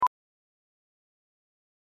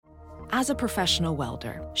As a professional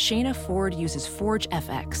welder, Shayna Ford uses Forge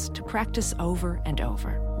FX to practice over and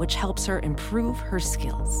over, which helps her improve her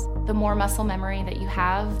skills. The more muscle memory that you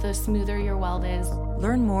have, the smoother your weld is.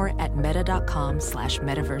 Learn more at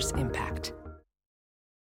meta.com/metaverseimpact.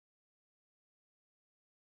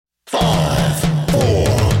 5, 4,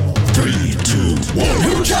 3, 2, 1.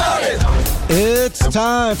 Who Charted? It's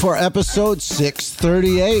time for episode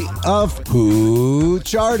 638 of Who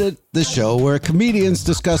Charted, the show where comedians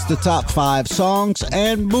discuss the top 5 songs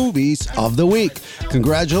and movies of the week.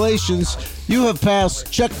 Congratulations, you have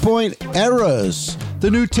passed Checkpoint Eras,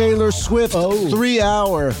 the new Taylor Swift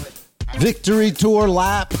 3-hour victory tour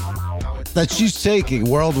lap that she's taking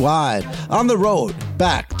worldwide on the road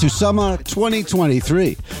back to summer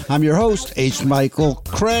 2023. I'm your host, H. Michael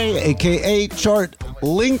Cray, a.k.a. Chart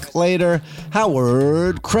Linklater,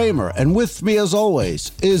 Howard Kramer. And with me, as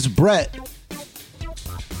always, is Brett,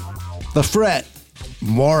 the Fret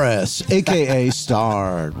Morris, a.k.a.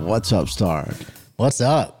 Starred. What's up, Starred? What's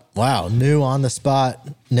up? Wow, new on-the-spot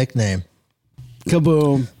nickname.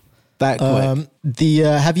 Kaboom. That quick.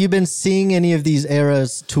 Have you been seeing any of these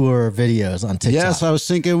Eras tour videos on TikTok? Yes, I was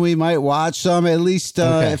thinking we might watch some, at least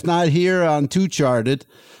if not here on Too Charted.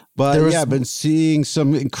 But I've been seeing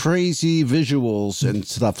some crazy visuals and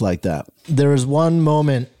stuff like that. There was one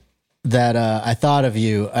moment that I thought of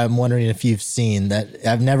you. I'm wondering if you've seen that.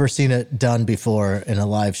 I've never seen it done before in a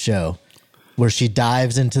live show, where she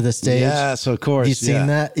dives into the stage. Yes, of course. You've seen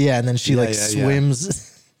that? Yeah, and then she swims. Yeah.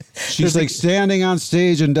 She's like standing on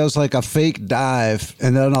stage and does like a fake dive.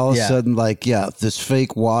 And then all of a sudden, this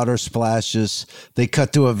fake water splashes. They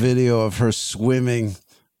cut to a video of her swimming.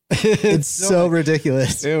 It's so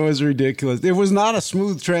ridiculous. It was ridiculous. It was not a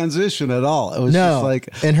smooth transition at all. It was just like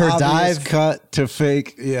and her dive cut to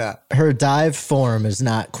fake. Yeah. Her dive form is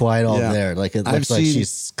not quite all there. Like it looks like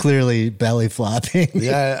she's clearly belly flopping.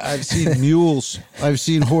 Yeah, I've seen mules. I've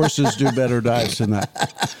seen horses do better dives than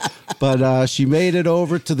that. But she made it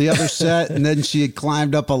over to the other set, and then she had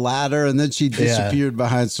climbed up a ladder, and then she disappeared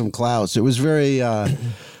behind some clouds. It was very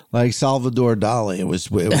like Salvador Dali. It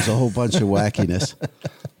was a whole bunch of wackiness.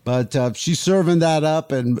 But she's serving that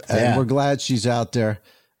up, and we're glad she's out there.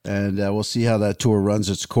 And we'll see how that tour runs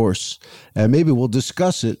its course. And maybe we'll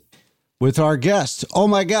discuss it with our guest. Oh,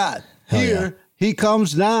 my God. Here he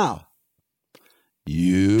comes now.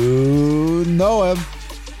 You know him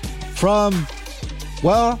from,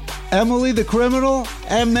 Emily the Criminal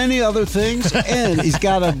and many other things. And he's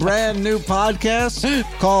got a brand new podcast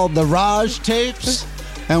called The Raj Tapes.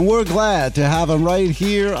 And we're glad to have him right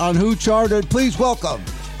here on Who Charted. Please welcome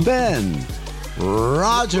Ben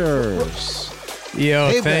Rodgers. Yo,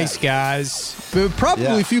 Hey, thanks, Ben. guys. But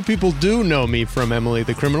probably few people do know me from Emily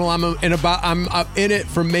the Criminal. I'm in it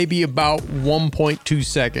for maybe about 1.2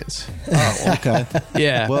 seconds. Oh, okay.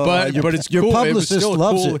 Yeah, Well, but it's your cool. publicist It was still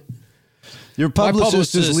loves cool. it. Your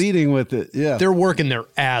publicist is leading with it. Yeah. They're working their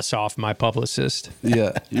ass off, my publicist.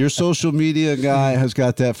 Yeah. Your social media guy has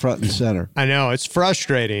got that front and center. I know, it's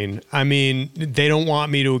frustrating. I mean, they don't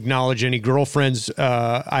want me to acknowledge any girlfriends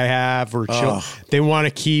I have or children. They want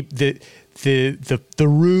to keep the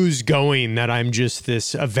ruse going that I'm just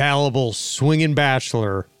this available swinging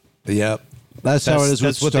bachelor. Yep. That's how it is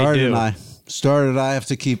with what they Star do. and I. Star and I have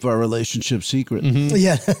to keep our relationship secret. Mm-hmm.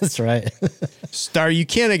 Yeah, that's right. Star, you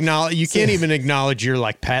can't even acknowledge your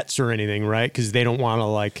like pets or anything, right? Because they don't want to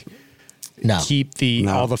keep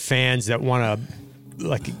all the fans that want to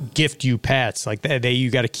like gift you pets. Like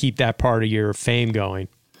you got to keep that part of your fame going.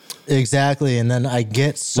 Exactly. And then I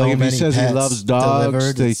get so Like if many he says pets he loves dogs,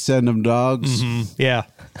 delivered. they send him dogs. Mm-hmm. Yeah.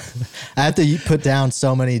 I have to put down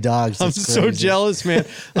so many dogs. I'm It's so crazy. jealous, man.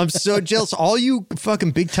 I'm so jealous. All you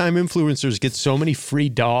fucking big time influencers get so many free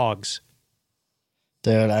dogs.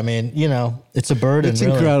 Dude, I mean, it's a burden. It's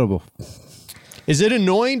really. incredible. Is it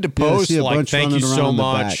annoying to I post see a like, bunch thank you running so around in the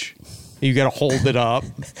much? You got to hold it up.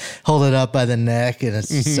 Hold it up by the neck, and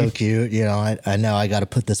it's Mm-hmm. so cute. I know I got to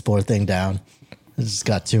put this poor thing down. I just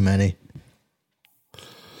got too many.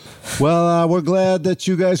 Well, we're glad that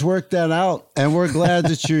you guys worked that out, and we're glad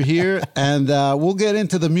that you're here. And we'll get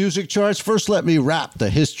into the music charts. First, let me wrap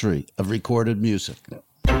the history of recorded music.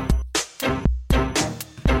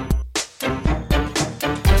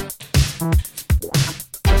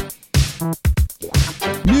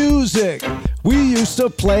 Music. We used to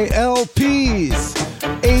play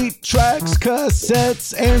LPs, 8 tracks,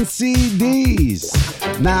 cassettes, and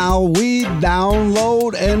CDs. Now we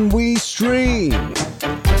download and we stream.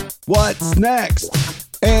 What's next?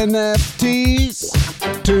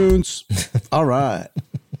 NFTs? Tunes. All right.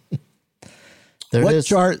 There What it is.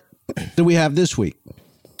 chart do we have this week?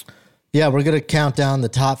 Yeah, we're going to count down the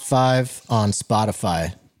top 5 on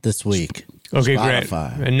Spotify. this week. Okay,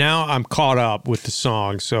 Spotify. great. And now I'm caught up with the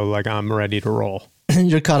song, so like I'm ready to roll.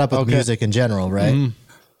 You're caught up with music in general, right? Mm-hmm.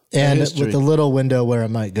 And with the little window where it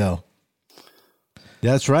might go.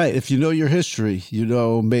 That's right. If you know your history, you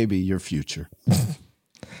know maybe your future.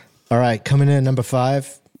 All right, coming in at number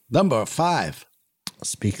 5. Number 5.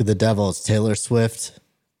 Speak of the devil, it's Taylor Swift.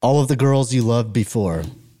 All of the girls you loved before.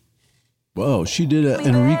 Whoa, she did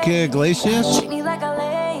an Enrique Iglesias? Treat me like a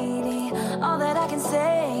lady. All that I can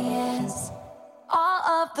say is all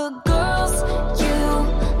of the girls you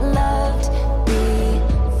loved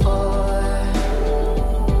before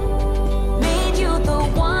made you the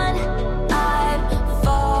one I've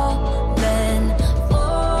fallen for.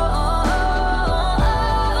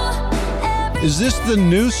 Is this the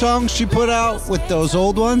new song she put out with those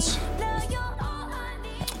old ones?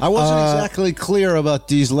 I wasn't exactly clear about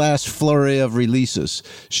these last flurry of releases.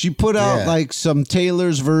 She put out like some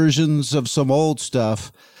Taylor's versions of some old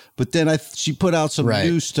stuff, but then she put out some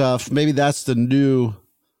new stuff. Maybe that's the new.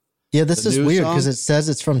 Yeah, this is weird because it says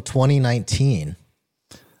it's from 2019.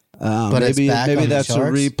 But maybe that's a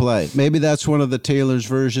charts. replay. Maybe that's one of the Taylor's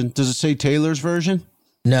version. Does it say Taylor's version?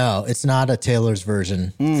 No, it's not a Taylor's version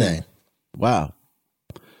thing. Wow.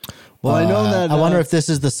 Well, I know that. I wonder if this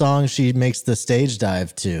is the song she makes the stage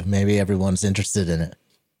dive to. Maybe everyone's interested in it.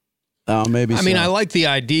 Oh, maybe. I mean, I like the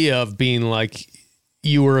idea of being like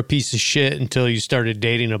you were a piece of shit until you started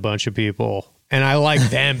dating a bunch of people, and I like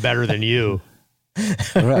them better than you.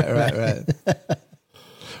 Right.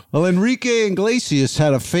 Well, Enrique Iglesias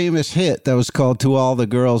had a famous hit that was called "To All the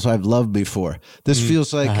Girls I've Loved Before." This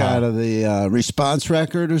feels like kind of the response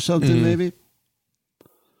record or something, maybe.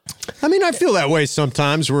 I mean, I feel that way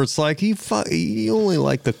sometimes where it's like, you only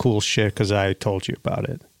like the cool shit because I told you about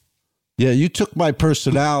it. Yeah, you took my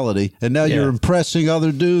personality, and now you're impressing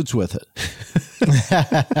other dudes with it.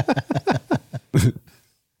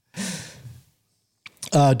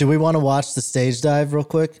 Do we want to watch the stage dive real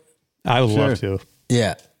quick? I would love to.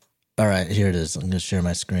 Yeah. All right, here it is. I'm going to share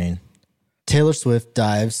my screen. Taylor Swift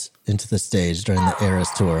dives into the stage during the Eras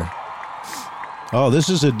tour. Oh, this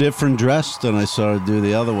is a different dress than I saw her do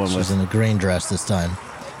the other one She's with. in a green dress this time.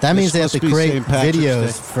 That means they have to must be create St. Patrick's videos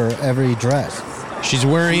Day. for every dress. She's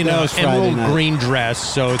wearing That an was Friday emerald night. green dress,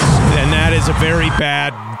 so and that is a very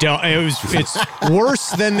bad. It's worse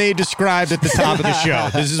than they described at the top of the show.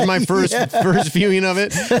 This is my first viewing of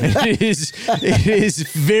it. It is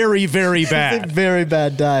very, very bad. Very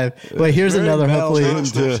bad dive. Wait, here's Very another. well Hopefully, done.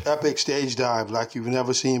 Swift's epic stage dive like you've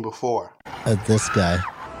never seen before. this guy.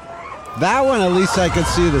 That one, at least I could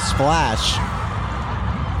see the splash.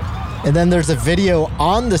 And then there's a video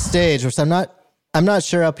on the stage, which I'm not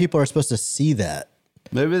sure how people are supposed to see that,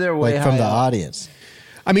 Maybe they're way like from high the up. audience.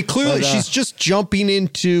 I mean, clearly she's just jumping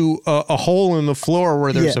into a hole in the floor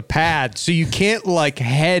where there's a pad, so you can't like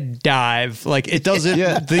head dive. Like it doesn't.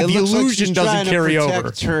 Yeah, the it looks like she's illusion trying doesn't to carry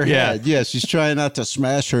protect over. her head. Yeah, she's trying not to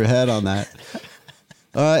smash her head on that.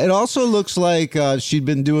 It also looks like she'd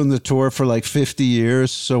been doing the tour for like 50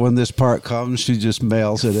 years. So when this part comes, she just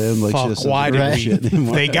mails it in. Like, she Fuck, doesn't why give a did shit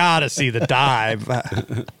anymore. they gotta see the dive?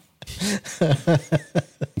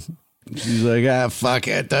 She's like, fuck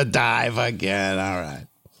it, the dive again. All right.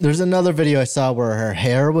 There's another video I saw where her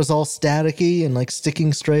hair was all staticky and like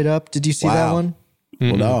sticking straight up. Did you see that Wow. one?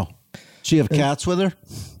 Well, no. She have cats with her?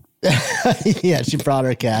 Yeah, she brought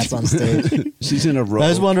her cats on stage. She's in a row. I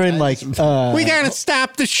was wondering, like, We gotta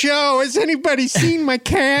stop the show. Has anybody seen my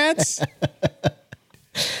cats? I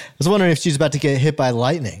was wondering if she's about to get hit by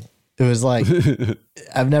lightning. It was like,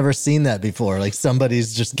 I've never seen that before. Like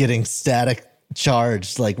somebody's just getting static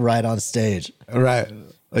charged, like right on stage. Right.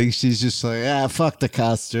 Like she's just like, fuck the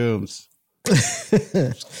costumes.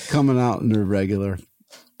 Coming out in her regular.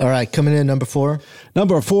 All right, coming in number 4.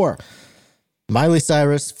 Number 4. Miley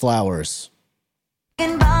Cyrus, Flowers.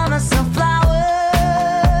 Can buy myself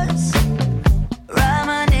flowers, write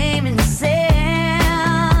my name in the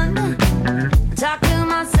sand, talk to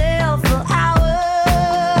myself for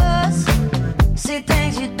hours, see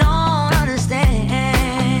things you don't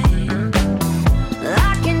understand.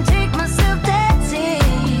 I can take myself dancing,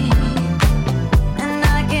 and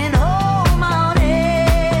I can hold my own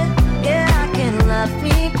head. Yeah, I can love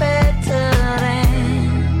me better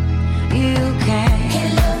than you can.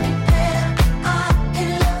 Can love me better. I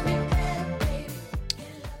can love me better, baby.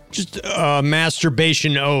 Just a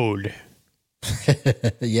masturbation ode.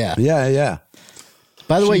 Yeah. Yeah.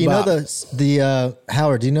 By the way, you know Bebop. the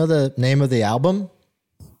Howard, do you know the name of the album?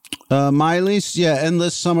 Miley's,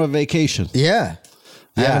 Endless Summer Vacation. Yeah.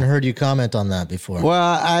 I Yeah. haven't heard you comment on that before.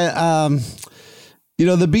 Well,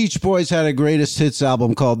 the Beach Boys had a greatest hits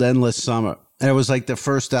album called Endless Summer. And it was like the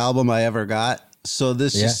first album I ever got. So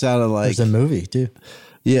this just sounded like there's a movie too.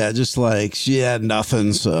 Yeah, just like she had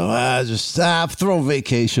nothing, so throw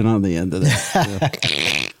vacation on the end of that.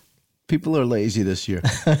 Yeah. People are lazy this year.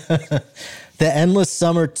 The Endless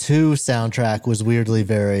Summer 2 soundtrack was weirdly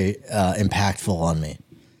very impactful on me.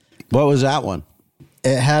 What was that one?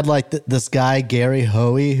 It had like this guy, Gary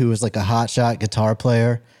Hoey, who was like a hotshot guitar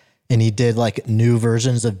player, and he did like new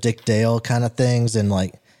versions of Dick Dale kind of things, and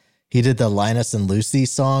like he did the Linus and Lucy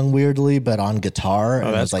song weirdly, but on guitar, and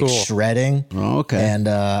it was like shredding. Oh, okay. And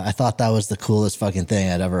I thought that was the coolest fucking thing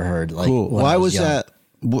I'd ever heard. Like, cool. Why was young. that?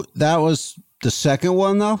 That was the second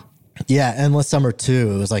one, though? Yeah, Endless Summer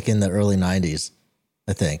 2. It was like in the early 90s,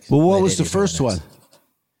 I think. Well, what was the first one?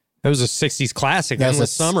 That was a 60s classic,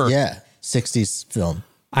 Endless Summer. Yeah, 60s film.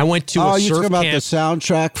 I went to a you surf talking about camp. the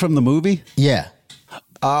soundtrack from the movie? Yeah.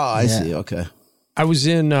 Oh, I see. Okay. I was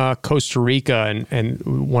in Costa Rica, and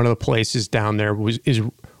one of the places down there is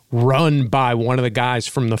run by one of the guys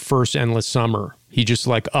from the first Endless Summer. He just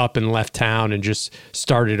like up and left town and just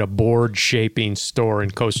started a board shaping store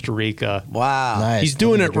in Costa Rica. Wow. Nice. He's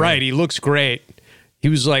doing it right. He looks great. He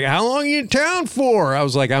was like, "How long are you in town for?" I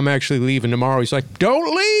was like, "I'm actually leaving tomorrow." He's like,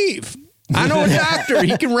 "Don't leave. I know a doctor.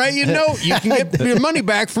 He can write you a note. You can get your money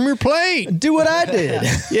back from your plane." Do what I did.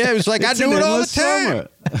 Yeah, it was like, I do it all the time.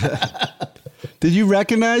 Did you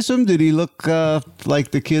recognize him? Did he look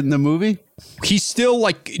like the kid in the movie? He still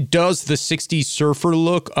like does the 60s surfer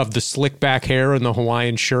look of the slick back hair and the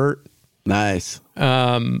Hawaiian shirt. Nice.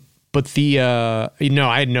 But the I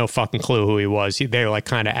had no fucking clue who he was. They like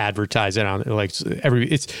kind of advertise it on like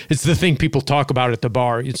it's the thing people talk about at the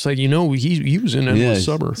bar. It's like, he was in Endless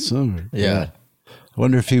Summer. Yeah. I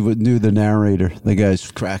wonder if he knew the narrator. The guy's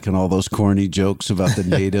cracking all those corny jokes about the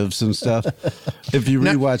natives and stuff. If you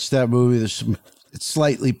rewatch that movie, it's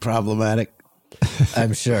slightly problematic.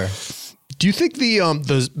 I'm sure. Do you think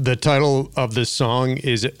the title of this song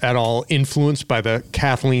is at all influenced by the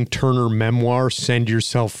Kathleen Turner memoir, Send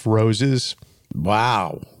Yourself Roses?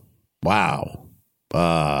 Wow.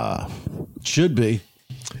 Should be.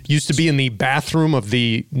 Used to be in the bathroom of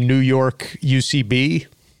the New York UCB.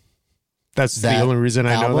 That's the only reason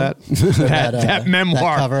I know that. That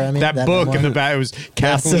memoir, that book memoir? In the back, it was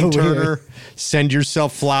Kathleen Turner, Send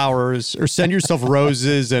Yourself Flowers, or Send Yourself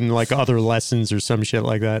Roses, and like other lessons or some shit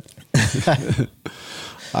like that.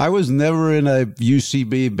 I was never in a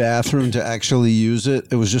UCB bathroom to actually use it.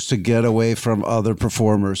 It was just to get away from other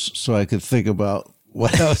performers so I could think about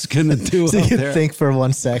what I was going to do so out you there. Think for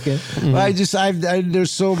 1 second. Mm-hmm. There's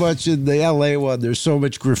so much in the LA one. There's so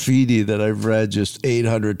much graffiti that I've read just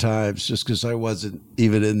 800 times just because I wasn't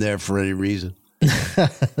even in there for any reason.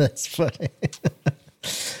 That's funny.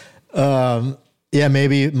 Yeah,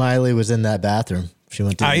 maybe Miley was in that bathroom. She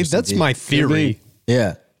went to that's my theory.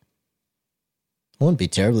 Yeah. I wouldn't be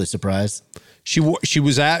terribly surprised. She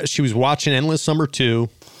was watching Endless Summer 2.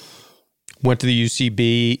 Went to the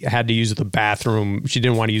UCB, had to use the bathroom. She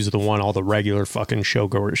didn't want to use the one all the regular fucking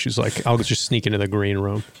showgoers. She's like, I'll just sneak into the green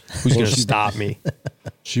room. Who's going to stop me?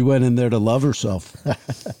 She went in there to love herself.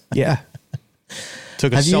 Yeah.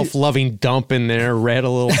 Took a self-loving dump in there, read a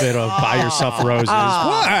little bit of Buy Yourself Roses.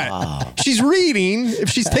 What? She's reading. If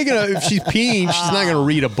she's peeing, she's not going to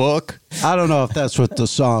read a book. I don't know if that's what the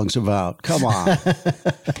song's about. Come on.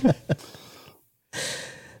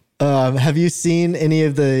 Have you seen any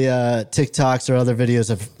of the TikToks or other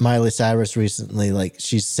videos of Miley Cyrus recently? Like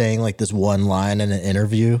she's saying like this one line in an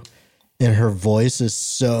interview and her voice is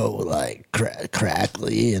so like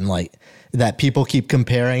crackly and like that people keep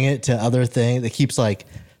comparing it to other things. It keeps like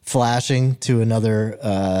flashing to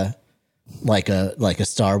another like a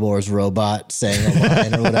Star Wars robot saying a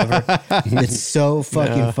line or whatever. It's so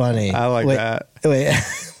fucking funny. I like that. Wait,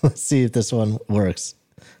 let's see if this one works.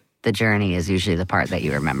 The journey is usually the part that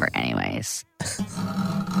you remember anyways.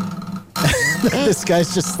 This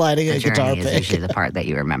guy's just sliding a guitar pick. The journey is usually the part that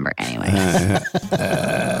you remember anyways.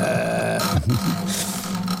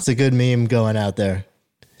 It's a good meme going out there.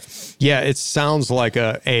 Yeah, it sounds like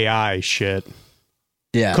a AI shit.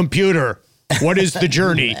 Yeah. Computer, what is the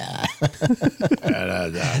journey?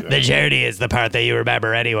 The journey is the part that you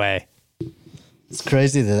remember anyway. It's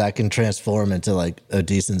crazy that can transform into like a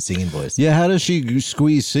decent singing voice. Yeah, how does she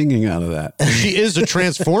squeeze singing out of that? She is a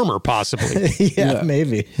transformer, possibly. Yeah,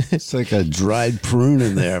 maybe. It's like a dried prune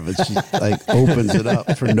in there, but she like opens it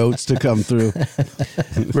up for notes to come through.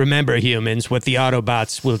 Remember, humans, what the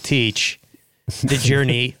Autobots will teach. The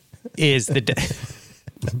journey is the...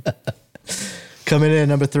 Coming in at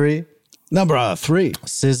number 3. Number 3.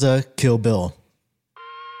 SZA, Kill Bill.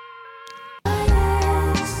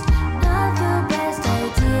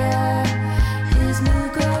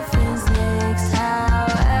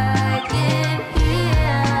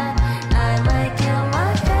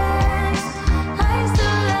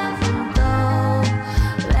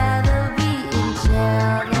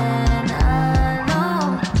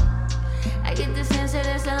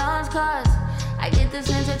 cause I get the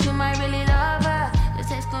sense that you might really love her. This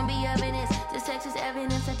text gonna be evidence. This text is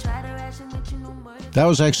evidence. I try to ration with you, no murder. That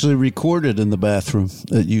was actually recorded in the bathroom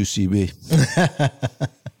at UCB.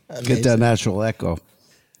 Get that natural echo.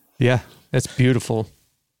 Yeah, that's beautiful.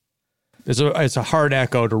 It's a hard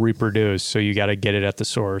echo to reproduce, so you got to get it at the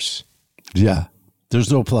source. Yeah.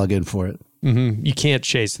 There's no plug-in for it. Mm-hmm. You can't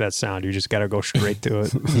chase that sound. You just got to go straight to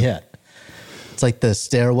it. Yeah. It's like the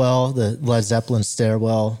stairwell, the Led Zeppelin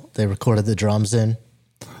stairwell they recorded the drums in.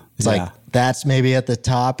 It's like that's maybe at the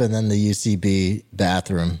top, and then the UCB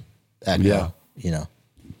bathroom echo, you know.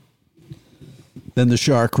 Then the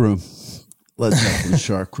Shark Room. Led Zeppelin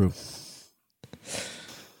Shark Room.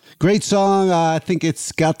 Great song. I think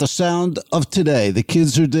it's got the sound of today. The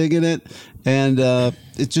kids are digging it. And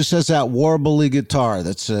it just has that warbly guitar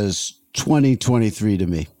that says 2023 to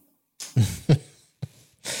me.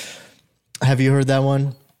 Have you heard that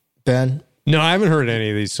one, Ben? No, I haven't heard any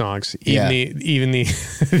of these songs. Even the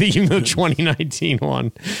 2019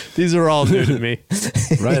 one. These are all new to me.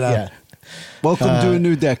 Right on. Welcome to a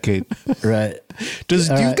new decade. Right. Do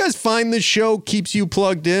you guys find this show keeps you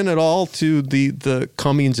plugged in at all to the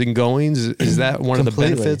comings and goings? Is that one of the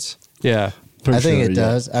benefits? Yeah. I think it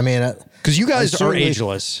does. I mean, because you guys are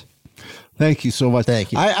ageless. Thank you so much.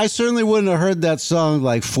 Thank you. I certainly wouldn't have heard that song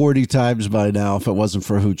like 40 times by now if it wasn't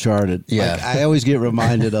for Who Charted. Yeah. Like, I always get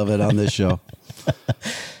reminded of it on this show.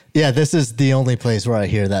 Yeah, this is the only place where I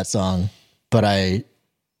hear that song, but I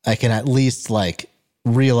can at least like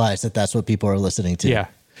realize that that's what people are listening to. Yeah.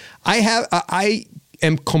 I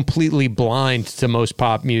am completely blind to most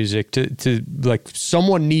pop music. To like,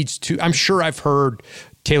 someone needs to. I'm sure I've heard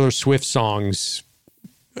Taylor Swift songs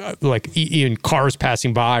like in cars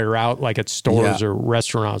passing by or out like at stores or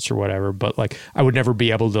restaurants or whatever, but like I would never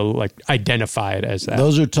be able to like identify it as that.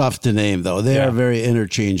 Those are tough to name though. They are very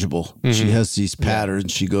interchangeable. Mm-hmm. She has these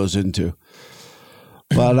patterns she goes into.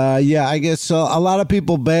 But I guess a lot of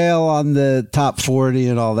people bail on the top 40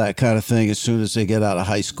 and all that kind of thing as soon as they get out of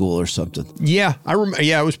high school or something. Yeah, I remember.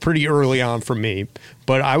 Yeah, it was pretty early on for me,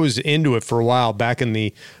 but I was into it for a while back in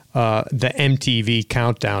the MTV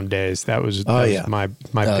countdown days. That was my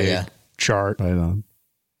big chart. Right on.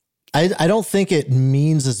 I don't think it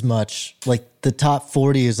means as much. Like the top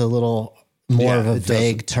 40 is a little more of a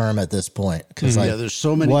vague term at this point because like there's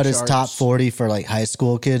so many. What charts. is top 40 for like high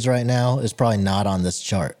school kids right now is probably not on this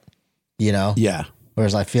chart. You know? Yeah.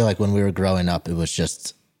 Whereas I feel like when we were growing up, it was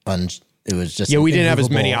just we didn't have as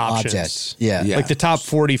many options. Object. Yeah. Like the top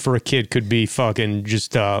 40 for a kid could be fucking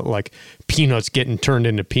just like peanuts getting turned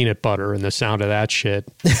into peanut butter and the sound of that shit.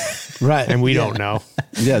 Right. And we don't know.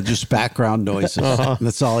 Yeah, just background noises.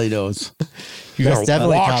 That's all he knows. That's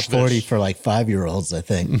definitely top 40 for like 5-year-olds, I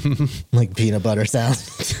think. Like peanut butter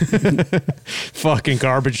sounds. Fucking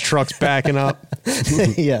garbage trucks backing up.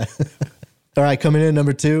 Yeah. All right, coming in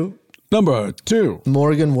number 2. Number 2.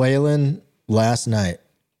 Morgan Wallen, Last Night.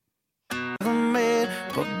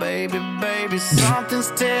 But baby,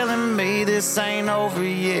 something's telling me this ain't over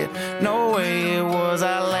yet. No way it was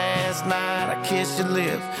our last night. I kissed your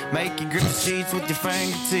lips, make you grip the sheets with your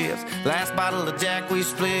fingertips. Last bottle of Jack, we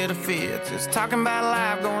split a fifth. Just talking about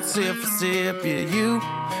life, going sip for sip. Yeah,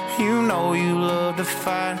 you know you love to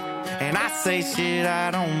fight, and I say shit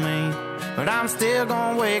I don't mean, but I'm still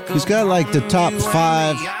gonna wake up. He's got like the top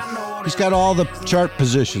 5. He's got all the chart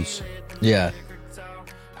positions. Yeah.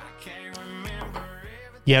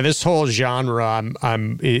 Yeah, this whole genre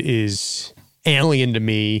is alien to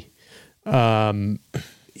me, in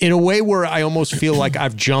a way where I almost feel like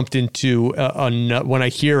I've jumped into when I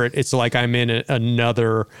hear it, it's like I'm in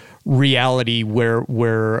another reality where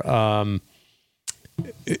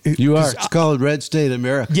you are. It's called Red State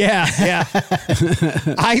America. Yeah.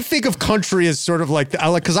 I think of country as sort of like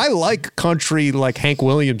because I like country like Hank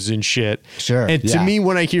Williams and shit. Sure. And to me,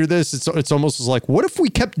 when I hear this, it's almost like, what if we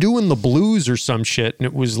kept doing the blues or some shit and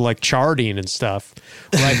it was like charting and stuff?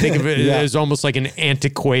 Where I think of it as almost like an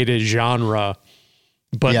antiquated genre.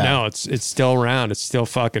 But no, it's still around. It's still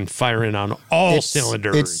fucking firing on all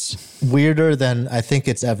cylinders. It's weirder than I think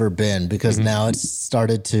it's ever been because now it's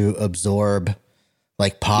started to absorb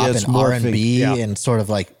like pop and R&B and sort of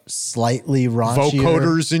like slightly raunchier.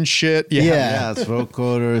 Vocoders and shit. Yeah, it's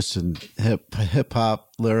vocoders and hip hop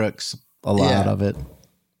lyrics, a lot of it.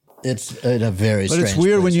 It's in a very strange But it's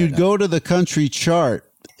weird when you right go to the country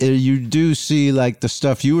chart, you do see like the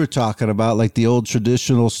stuff you were talking about, like the old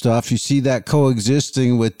traditional stuff. You see that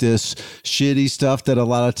coexisting with this shitty stuff that a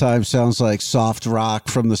lot of times sounds like soft rock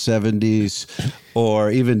from the 70s or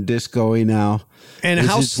even disco-y now. And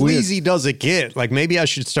how sleazy does it get? Like maybe I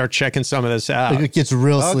should start checking some of this out. It gets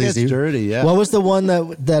real sleazy. It gets dirty, yeah. What was the one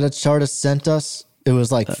that a chartist sent us? It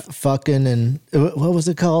was like fucking and what was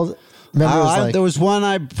it called? Remember, it was like, there was one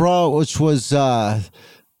I brought which was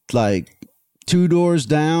like Two Doors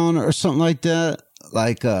Down or something like that.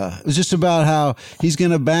 Like it was just about how he's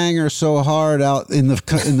gonna bang her so hard out in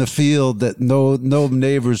the field that no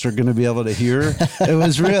neighbors are gonna be able to hear her. It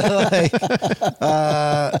was really like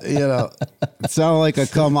it sounded like a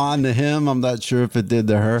come on to him. I'm not sure if it did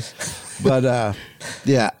to her, but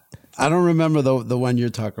yeah, I don't remember the one you're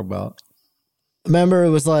talking about. Remember, it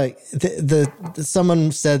was like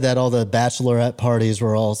someone said that all the bachelorette parties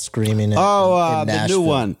were all screaming. In the Nashville. new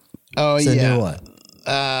one. Oh, It's yeah. a new one.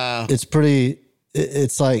 It's pretty.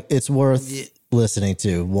 It's like it's worth listening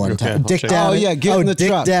to one time. Dick down. Oh yeah, get in the Dick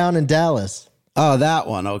truck. down in Dallas. Oh, that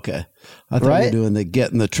one. Okay, I thought you were doing the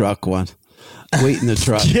get in the truck one. Wait in the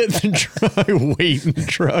truck. Get in the truck. Wait in the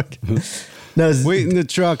truck. No, wait in the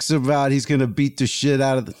truck's about he's gonna beat the shit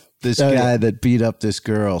out of this guy that beat up this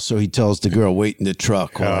girl. So he tells the girl, "Wait in the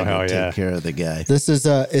truck while I go take care of the guy." This is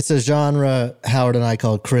it's a genre Howard and I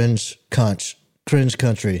call cringe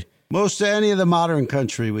country. Most any of the modern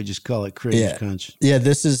country, we just call it cringe country. Yeah,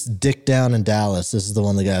 this is Dick Down in Dallas. This is the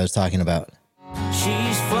one the guy was talking about.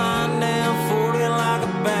 She's flying down 40 like a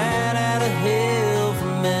bat out of hell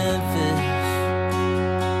from Memphis.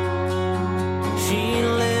 She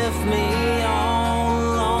left me all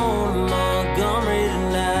alone in Montgomery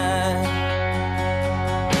tonight.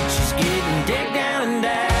 She's getting dick down in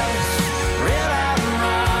Dallas, real out in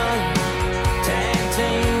Raleigh, tag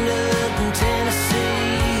teamed up in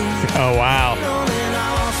Tennessee. Oh, wow.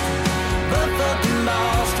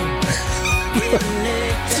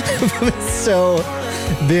 It's so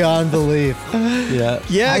beyond belief. Yeah.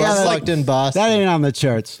 Yeah, Butt fucked in Boston. That ain't on the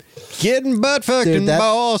charts. Getting butt fucked in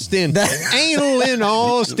Boston. Anal in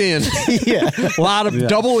Austin. Yeah. A lot of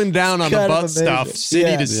doubling down on the Kind of butt amazing. stuff,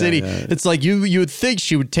 city to city. Yeah. It's like you would think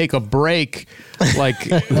she would take a break,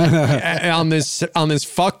 like on this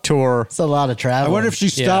fuck tour. It's a lot of travel. I wonder if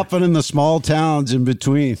she's stopping in the small towns in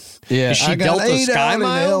between. Yeah. Is she I got Delta 8 Sky out in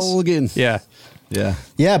Miles? Elgin. Yeah. Yeah.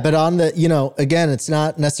 Yeah, but on the, again, it's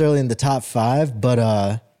not necessarily in the top 5, but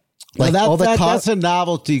like Well, all the that's a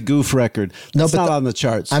novelty goof record. That's not on the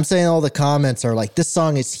charts. I'm saying all the comments are like, this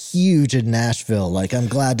song is huge in Nashville. Like, I'm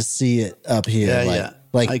glad to see it up here. Yeah, like, yeah.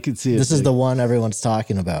 Like, I can see it This is too. the one everyone's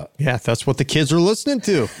talking about. Yeah, that's what the kids are listening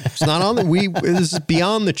to. It's not on the this is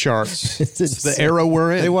beyond the charts. It's the era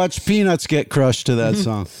we're in. They watch Peanuts get crushed to that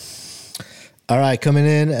song. All right, coming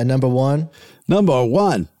in at number 1. Number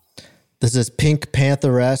 1. This is Pink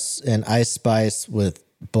Pantheress and Ice Spice with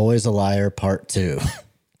Boy's a Liar Part 2.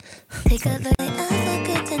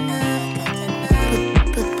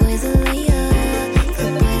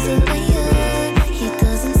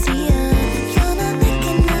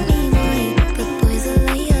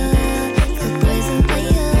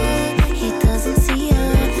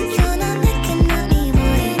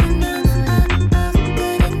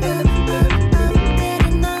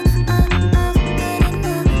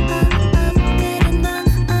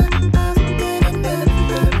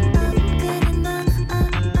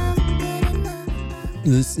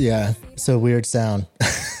 It's a weird sound.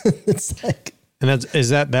 It's like, And is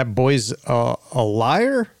that boy's a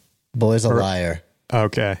liar? Boy's a liar.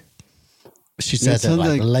 Okay. She says it sounds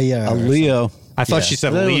like Leo. A Leo. I thought she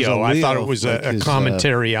said I thought it was Leo. a I thought Leo, it was like a his,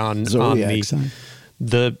 commentary on zodiac sign.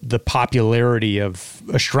 the popularity of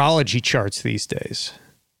astrology charts these days.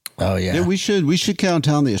 Oh yeah. Yeah, we should count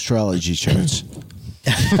down the astrology charts.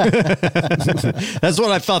 That's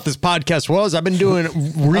what I thought this podcast was. I've been doing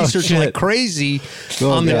research like crazy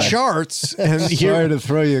on the God. charts, and Sorry here, to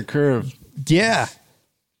throw you a curve. yeah.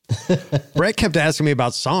 Brett kept asking me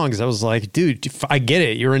about songs. I was like, dude, I get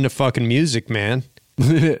it. You're into fucking music, man.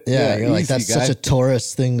 Yeah, you're like, easy, that's guy. such a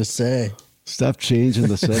Taurus thing to say. Stop changing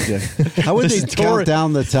the subject. How would This they is count Taurus.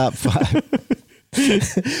 down the top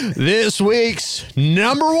 5? This week's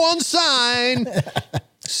number one sign,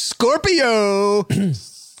 Scorpio.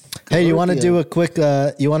 Hey, you want to do a quick,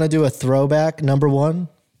 you want to do a throwback number 1?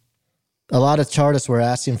 A lot of chartists were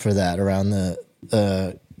asking for that around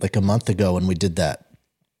the, like a month ago when we did that.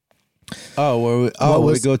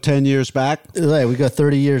 We go 10 years back? Like, we go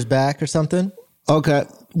 30 years back or something. Okay.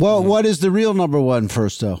 Well, what is the real number 1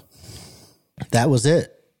 first, though? That was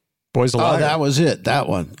it. Boys a liar. Oh, that was it. That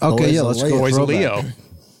one. Okay, Boys yeah, a let's Leo. go. Boys a throwback. Leo.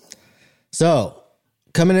 So,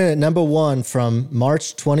 coming in at number 1 from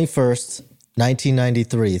March 21st,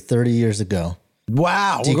 1993, 30 years ago.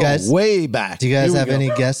 Wow. Do you We're going guys- way back. Do you guys Here we have go. any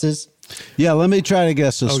guesses? Yeah, let me try to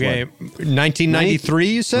guess this Okay, one. 1993,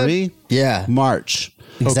 you said? 3 Yeah, March.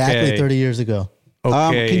 exactly Okay. 30 years ago.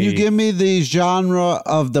 Okay. Can you give me the genre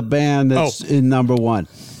of the band that's in number 1?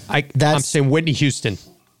 I'm saying Whitney Houston.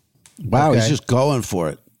 Wow, he's Okay. just going for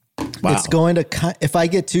it. Wow. It's going to, if I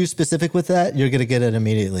get too specific with that, you're going to get it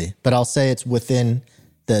immediately. But I'll say it's within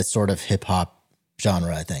the sort of hip hop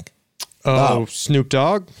genre, I think. Oh, Snoop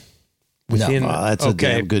Dogg? Within, that's a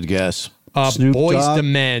damn good guess. Snoop Boys Dogg? the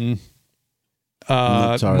Men,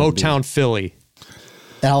 That's R&B. Motown Philly.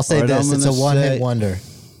 And I'll say All right, this, I'm it's a gonna one-hit say- wonder.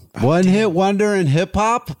 One hit wonder in hip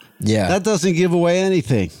hop? Yeah. That doesn't give away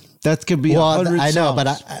anything. That could be 100 I know, songs.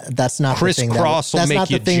 but that's not Criss the thing. Cross will That's make not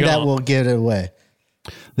you the thing that jump. will give it away.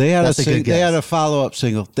 They had That's a good they had guess. a follow-up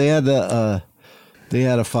single. They had a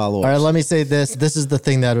follow-up. All right, let me say this. This is the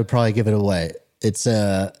thing that would probably give it away. It's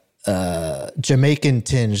a Jamaican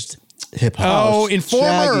tinged hip hop. Oh,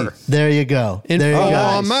 Informer. Shaggy. There you go. There you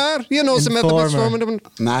go. Informer. You know, some Informer.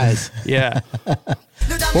 Nice. Yeah.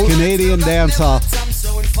 Canadian dancehall.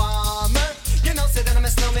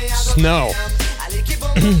 Snow.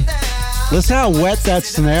 Listen how wet that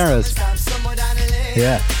snare is.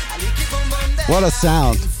 Yeah. What a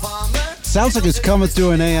sound. Sounds like it's coming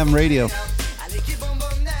through an AM radio.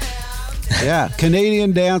 Yeah,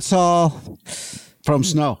 Canadian dancehall from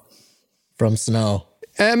Snow. From Snow.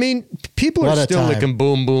 I mean, people What are a still time. licking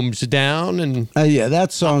boom booms down, and Yeah,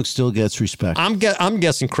 that song still gets respect. I'm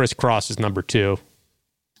guessing Criss Cross is number 2.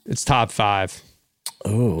 It's top 5.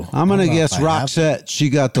 Ooh. I'm going to guess if I have- Roxette. She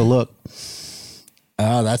got the look.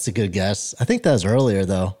 Oh, that's a good guess. I think that was earlier,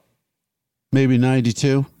 though. Maybe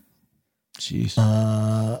 92. Jeez.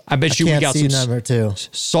 I bet you we Can't got see some number 2.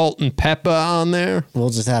 salt and pepper on there. We'll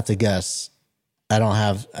just have to guess. I don't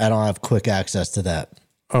have quick access to that.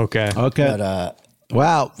 Okay. Okay. But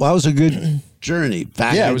Wow, that was a good journey.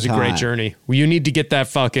 Back Yeah, in it was a great time. journey. Well, you need to get that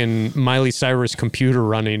fucking Miley Cyrus computer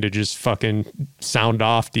running to just fucking sound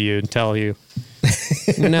off to you and tell you.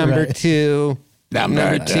 Number Right. 2.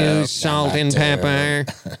 Number 2, salt and pepper.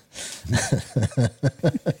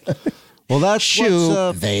 Well, that's Shoot.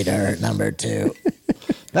 what's, Vader, number 2.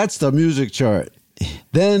 that's the music chart.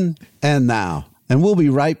 Then and now. And we'll be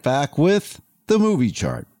right back with the movie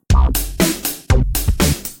chart.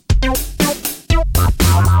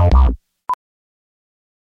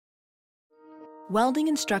 Welding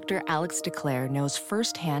instructor Alex DeClaire knows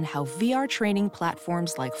firsthand how VR training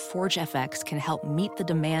platforms like ForgeFX can help meet the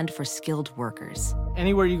demand for skilled workers.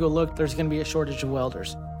 Anywhere you go look, there's going to be a shortage of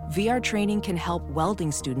welders. VR training can help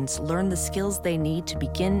welding students learn the skills they need to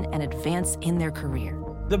begin and advance in their career.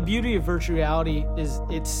 The beauty of virtual reality is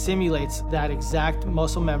it simulates that exact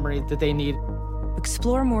muscle memory that they need.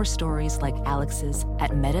 Explore more stories like Alex's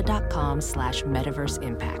at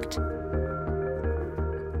meta.com/metaverseimpact.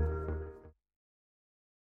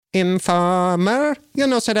 Informer. You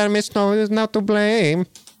know, Saddam Snow is not to blame.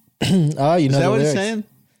 Oh, you know Is that the what he's lyrics. saying?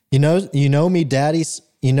 You know me, daddy's.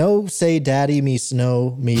 You know, say daddy me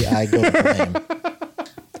snow me I go blame.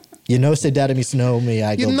 You know, say daddy me snow me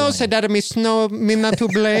I go. You know, blame. Saddam Snow me not to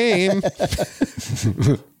blame.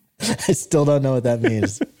 I still don't know what that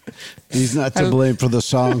means. He's not to blame for the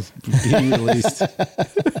song being released.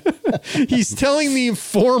 He's telling the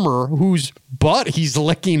informer whose butt he's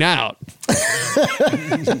licking out.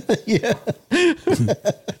 Yeah.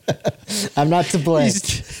 I'm not to blame.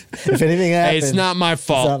 If anything Hey, happens, it's not my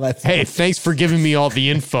fault. not my fault. Hey, thanks for giving me all the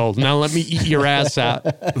info. Now let me eat your ass out.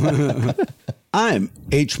 I'm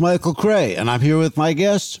H. Michael Cray, and I'm here with my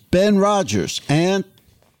guests, Ben Rodgers, and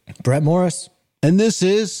Brett Morris. this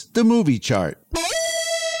is the movie chart.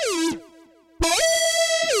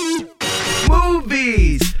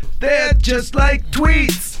 Movies, they're just like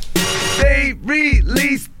tweets. They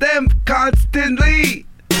release them constantly.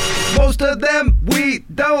 Most of them we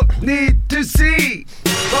don't need to see.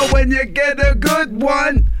 But when you get a good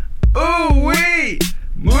one, ooh-wee,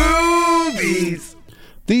 movies.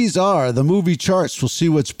 These are the movie charts. We'll see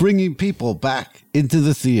what's bringing people back into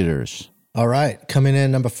the theaters. All right, coming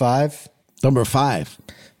in number 5. Number 5.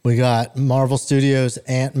 We got Marvel Studios'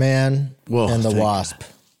 Ant-Man Whoa, and the thank Wasp,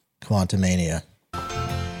 Quantumania.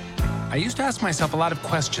 I used to ask myself a lot of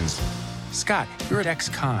questions. Scott, you're at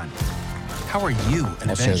ex-con. How are you an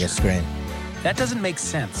I'll share Avenger? the screen. That doesn't make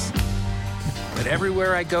sense. But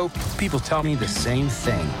everywhere I go, people tell me the same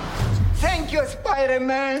thing. Thank you,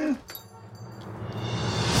 Spider-Man.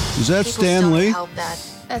 Is that Stan Lee? Help that.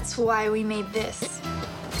 That's why we made this.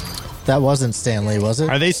 That wasn't Stan Lee, was it?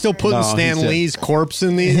 Are they still putting No, Stan he's Lee's corpse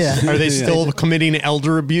in these? Yeah. Are they still committing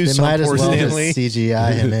elder abuse They on might as poor well Stan just Lee?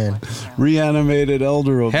 CGI him in. Reanimated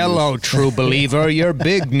elder abuse. Hello, true believer. You're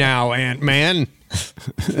big now, Ant-Man.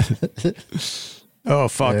 Oh,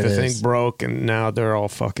 fuck. There The it thing is. broke, and now they're all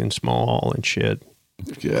fucking small and shit.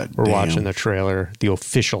 God We're damn. watching the trailer, the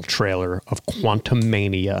official trailer of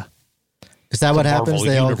Quantumania. Is that what The happens? Marvel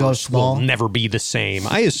They all go universe small? will never be the same.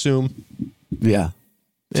 I assume. Yeah.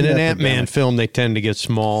 In an Ant-Man film, they tend to get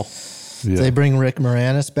small. Yeah. They bring Rick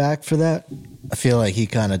Moranis back for that. I feel like he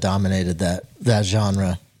kind of dominated that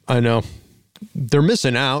genre. I know. They're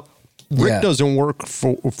missing out. Rick doesn't work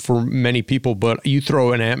for many people, but you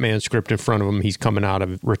throw an Ant-Man script in front of him, he's coming out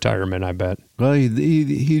of retirement, I bet. Well,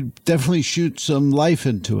 he definitely shoots some life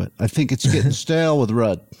into it. I think it's getting stale with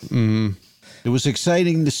Rudd. It was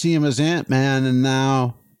exciting to see him as Ant-Man, and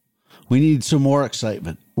now we need some more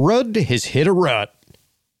excitement. Rudd has hit a rut.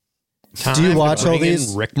 Do you watch all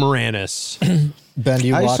these? Rick Moranis. Ben, do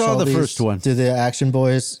you watch I saw all the these? first one. Do the Action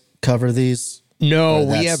Boys cover these? No,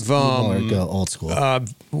 we have go old school.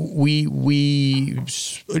 We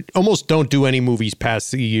almost don't do any movies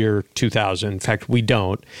past the year 2000. In fact, we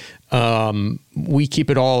don't. We keep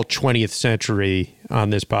it all 20th century on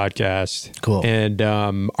this podcast. Cool. And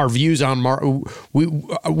our views on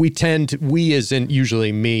we as in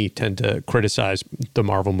usually me tend to criticize the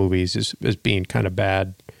Marvel movies as being kind of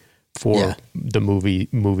bad for the movie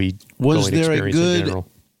Was going there a experience in good general.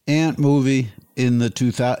 Ant movie in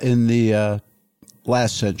the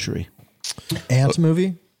last century? Ant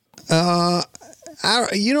movie? I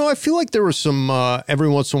feel like there was some every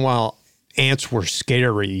once in a while ants were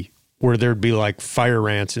scary, where there'd be like fire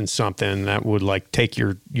ants and something that would like take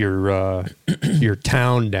your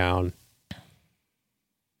town down.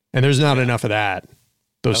 And there's not enough of that.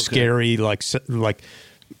 Those scary like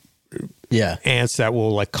ants that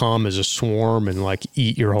will like come as a swarm and like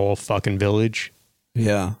eat your whole fucking village.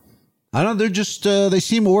 Yeah. I don't, they're just, they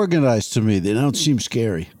seem organized to me. They don't seem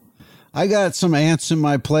scary. I got some ants in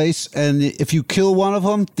my place, and if you kill one of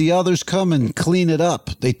them, the others come and clean it up.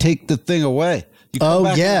 They take the thing away. You come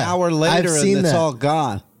back an hour later and it's all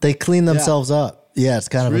gone. They clean themselves up. Yeah, it's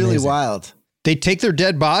kind of really amazing. wild. They take their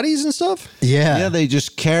dead bodies and stuff? Yeah. Yeah, they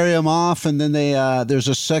just carry them off, and then they there's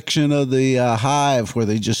a section of the hive where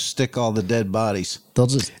they just stick all the dead bodies. They'll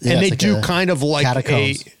just and they do kind of like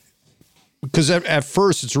catacombs. Because at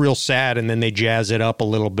first it's real sad, and then they jazz it up a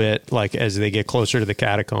little bit, like as they get closer to the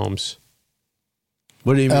catacombs.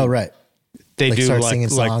 What do you mean? Oh, right. They do start like singing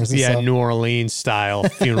songs and stuff? New Orleans style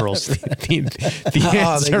funerals. the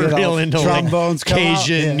ants they are get real all into trombones like come out?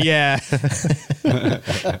 Cajun,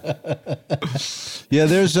 Yeah,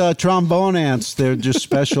 there's trombone ants. They're just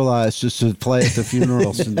specialized just to play at the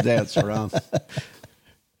funerals and dance around.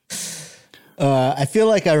 I feel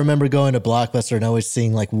like I remember going to Blockbuster and always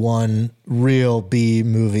seeing like one real B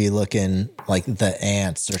movie looking like The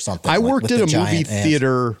Ants or something. I like, worked with at the a movie giant ants.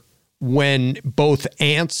 theater when both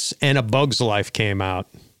Ants and A Bug's Life came out.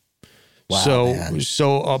 Wow,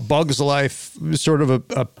 so A Bug's Life, sort of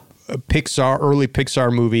a early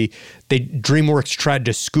Pixar movie. DreamWorks tried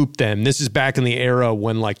to scoop them. This is back in the era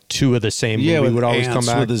when like two of the same movie would always come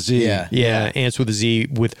back. With a Z. Yeah, Ants with a Z,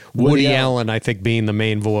 with Woody Allen, I think, being the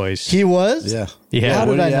main voice. He was? Yeah. Yeah. How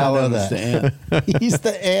did Woody I not know Allen that? was the ant. He's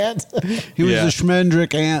the ant. He was the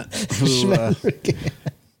Schmendrick ant who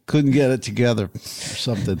couldn't get it together or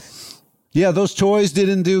something. Yeah, those toys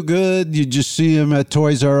didn't do good. You just see them at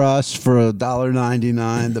Toys R Us for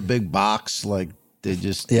 $1.99, the big box. Like, they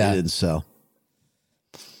just didn't sell.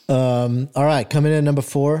 All right, coming in at number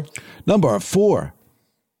 4. Number 4.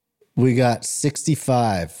 We got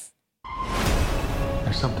 65.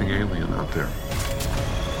 There's something alien out there.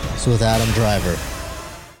 It's with Adam Driver.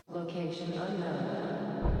 Location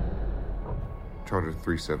unknown. Charter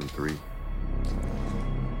 373.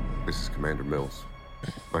 This is Commander Mills.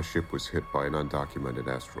 My ship was hit by an undocumented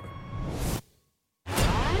asteroid.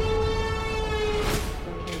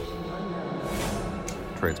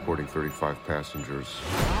 Transporting 35 passengers.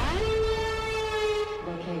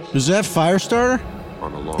 Is that Firestarter?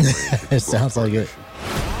 On a long range. It sounds like it.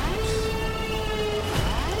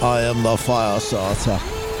 I am the Firestarter.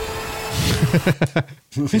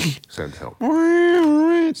 Send help.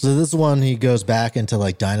 So this one, he goes back into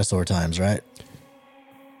like dinosaur times, right?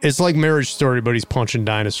 It's like Marriage Story, but he's punching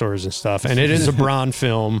dinosaurs and stuff. And it is a Braun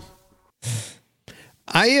film.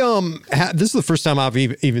 This is the first time I've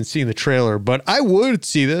even seen the trailer, but I would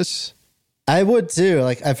see this. I would too.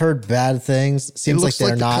 Like, I've heard bad things. Seems like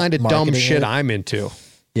they're the not kind of dumb marketing shit it. I'm into.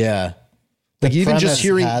 Yeah. Like, even just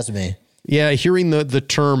hearing has me. Yeah, hearing the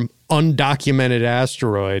term undocumented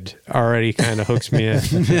asteroid already kind of hooks me in.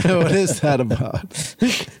 What is that about?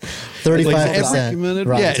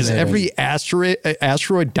 35%. Yeah, is every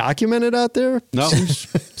asteroid documented out there? No.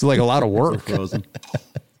 It's like a lot of work. Frozen.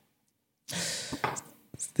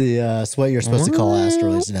 It's what you're supposed to call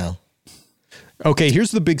asteroids now. Okay,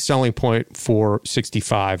 here's the big selling point for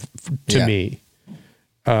 65 to me.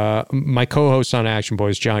 My co-host on Action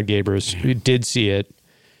Boys, John Gabers, did see it.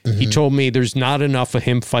 Mm-hmm. He told me there's not enough of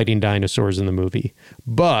him fighting dinosaurs in the movie,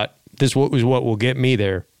 but this was what will get me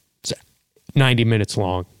there. It's 90 minutes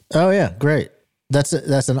long. Oh yeah, great. That's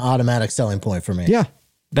an automatic selling point for me. Yeah,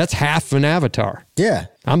 that's half an Avatar. Yeah,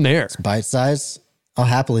 I'm there. It's bite size. I'll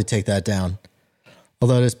happily take that down.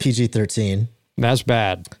 Although it is PG-13. That's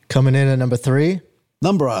bad. Coming in at number 3.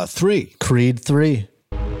 Number 3. Creed 3.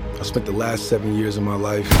 I spent the last 7 years of my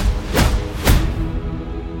life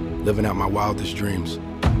living out my wildest dreams.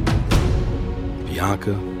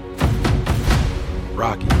 Bianca,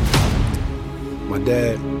 Rocky, my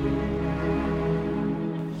dad.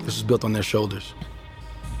 This was built on their shoulders.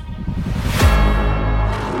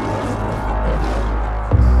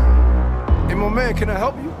 Hey, my man, can I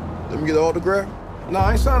help you? Let me get an autograph. Nah,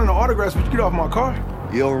 I ain't signing an autograph, but you get off my car.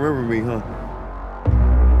 You don't remember me, huh?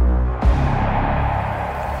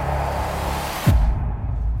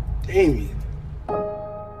 Damien.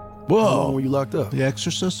 Whoa. How long were you locked up? The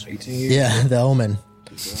Exorcist? 18 years. Yeah, The Omen.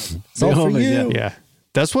 It's all for you. Yeah.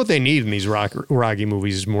 That's what they need in these Rocky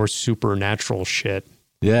movies is more supernatural shit.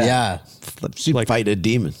 Yeah. Yeah. Let's see, fight a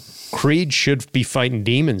demon. Creed should be fighting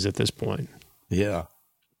demons at this point. Yeah.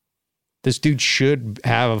 This dude should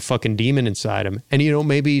have a fucking demon inside him. And,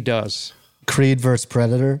 maybe he does. Creed versus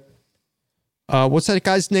Predator. What's that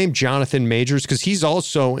guy's name? Jonathan Majors? Because he's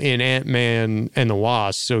also in Ant-Man and the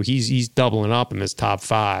Wasp. So he's doubling up in this top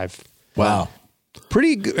 5. Wow.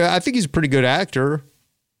 Pretty good. I think he's a pretty good actor.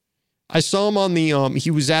 I saw him on the,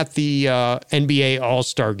 he was at the NBA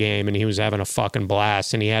All-Star game and he was having a fucking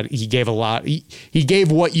blast. And he gave a lot. He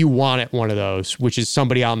gave what you want at one of those, which is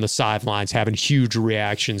somebody on the sidelines having huge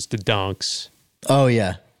reactions to dunks. Oh,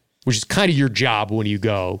 yeah. Which is kind of your job when you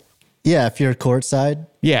go. Yeah, if you're courtside.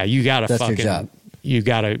 Yeah, you got to that's fucking, your job. You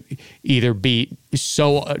got to either be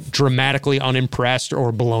so dramatically unimpressed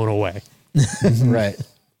or blown away. Right.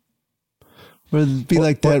 Or it'd be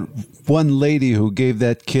like that one lady who gave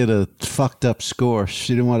that kid a fucked up score.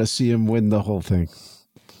 She didn't want to see him win the whole thing.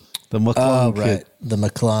 The McClung kid. The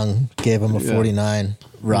McClung gave him a 49,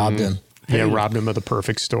 robbed him. Yeah, robbed him of the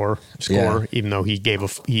perfect score, even though he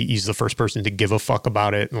he's the first person to give a fuck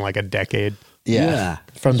about it in like a decade. Yeah.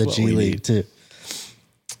 From the G League, too.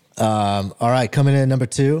 All right, coming in at number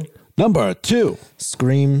 2. Number 2.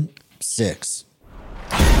 Scream 6.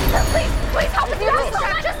 Please help me.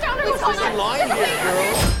 Just down there. What's in line here,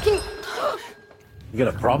 girl? You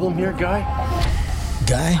got a problem here, guy?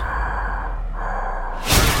 Guy?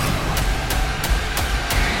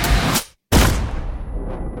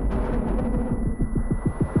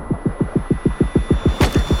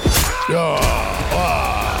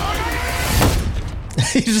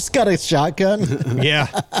 He just got a shotgun? Yeah,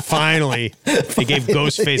 finally. They gave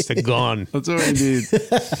Ghostface the gun. That's what I need.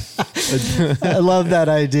 I love that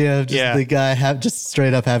idea of just the guy just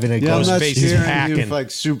straight up having a gun. I'm not Ghostface is scaring hacking. you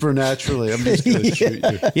like supernaturally. I'm just going to shoot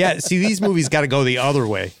you. Yeah, see, these movies got to go the other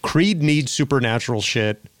way. Creed needs supernatural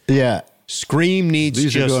shit. Yeah. Scream needs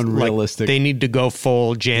These are just going realistic. They need to go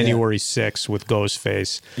full January 6th with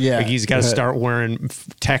Ghostface. Yeah. Like he's got to start wearing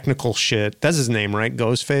technical shit. That's his name, right?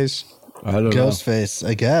 Ghostface? I don't know. Ghostface,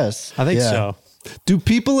 I guess. I think so. Do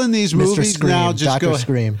people in these Mr. movies Scream, now just Dr. go,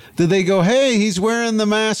 Scream. do they go, hey, he's wearing the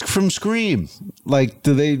mask from Scream? Like,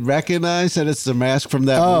 do they recognize that it's the mask from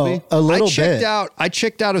that movie? A little bit. I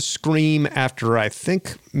checked out a Scream after I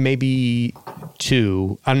think maybe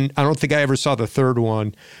 2. I don't think I ever saw the third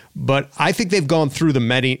one, but I think they've gone through the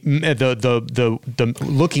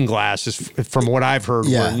looking glasses from what I've heard.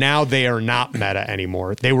 Where now they are not meta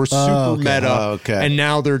anymore. They were super meta, and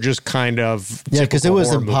now they're just kind of because it was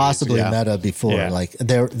horror impossibly movies. meta before. Yeah. Like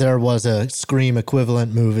there was a Scream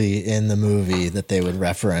equivalent movie in the movie that they would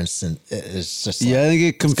reference, and it's just I think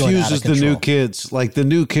it confuses the new kids. Like the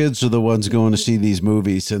new kids are the ones going to see these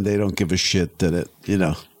movies, and they don't give a shit that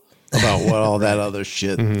about what all that other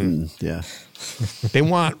shit. And, They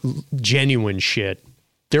want genuine shit.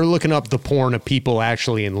 They're looking up the porn of people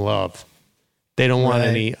actually in love. They don't want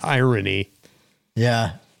any irony.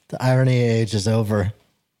 Yeah, the irony age is over.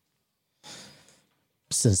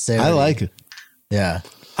 Sincerity. I like it. Yeah,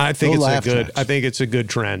 I think No it's laugh tracks. I think it's a good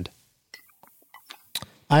trend.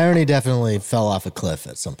 irony definitely fell off a cliff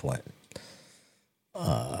at some point.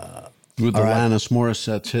 With Alanis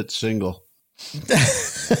Morissette's hit single.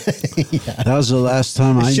 That was the last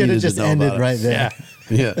time I should needed have just to know ended about it. right there.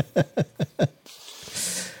 Yeah.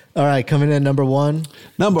 All right, coming in number 1.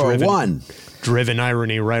 Number 1. Driven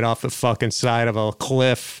irony right off the fucking side of a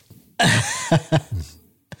cliff.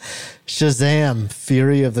 Shazam!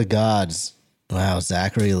 Fury of the Gods. Wow,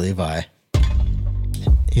 Zachary Levi.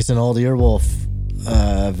 He's an old Earwolf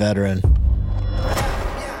veteran.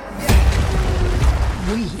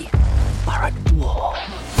 We are at war.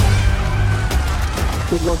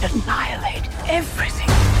 We will annihilate everything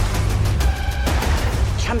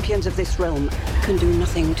champions of this realm can do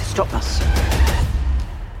nothing to stop us.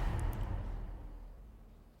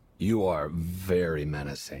 You are very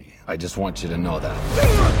menacing. I just want you to know that.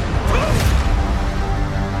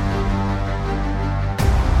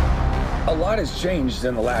 A lot has changed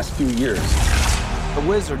in the last few years. The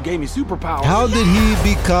wizard gave me superpowers. How did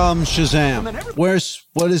he become Shazam?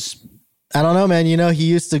 I don't know, man. You know, he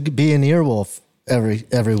used to be an earwolf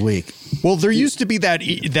every week. Well, there used to be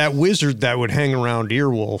that wizard that would hang around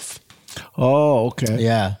Earwolf. Oh, okay.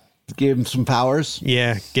 Yeah. Gave him some powers?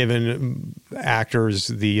 Yeah, giving actors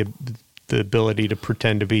the ability to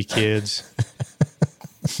pretend to be kids.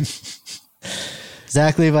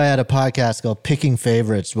 Exactly. If I had a podcast called Picking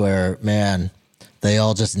Favorites where, man, they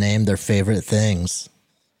all just named their favorite things.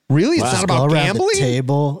 Really? It's not about around gambling? the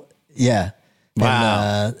table. Yeah.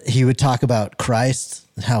 Wow. And, he would talk about Christ,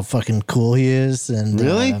 how fucking cool he is. And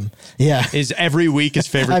really? Yeah. Is every week his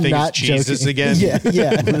favorite I'm thing is not Jesus joking. again?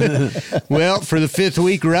 Yeah. Well, for the 5th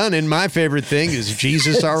week running, my favorite thing is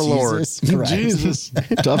Jesus our Lord. Jesus.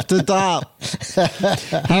 Tough to top.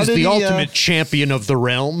 He's the ultimate champion of the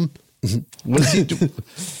realm. Was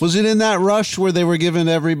it in that rush where they were giving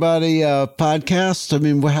everybody podcasts? I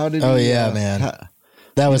mean, how did Oh, he, yeah, man.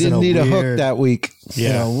 That was didn't need a hook that week.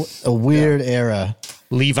 Yeah. A weird era.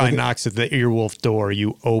 Levi knocks at the Earwolf door.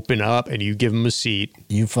 You open up and you give him a seat.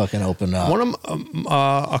 You fucking open up. One of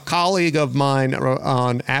a colleague of mine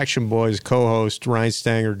on Action Boys, co-host Ryan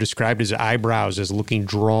Stanger, described his eyebrows as looking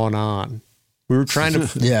drawn on. We were trying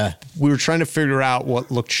to we were trying to figure out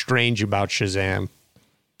what looked strange about Shazam,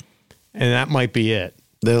 and that might be it.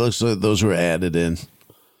 That looks like those were added in.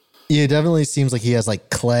 Yeah, it definitely seems like he has like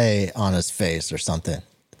clay on his face or something.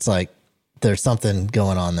 It's like there's something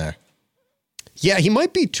going on there. Yeah, he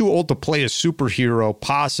might be too old to play a superhero,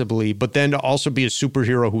 possibly, but then to also be a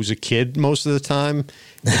superhero who's a kid most of the time,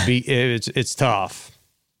 it's tough.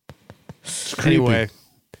 Anyway,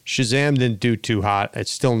 Shazam didn't do too hot. It's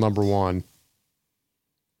still number one.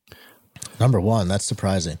 Number one, that's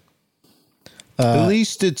surprising. At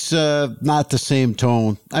least it's not the same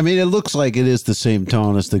tone. I mean, it looks like it is the same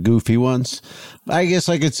tone as the goofy ones. I guess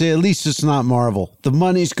I could say at least it's not Marvel. The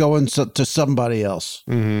money's going to somebody else.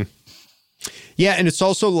 Mm-hmm. Yeah, and it's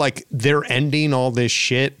also like they're ending all this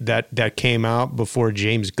shit that came out before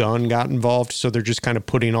James Gunn got involved. So they're just kind of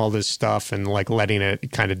putting all this stuff and like letting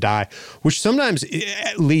it kind of die, which sometimes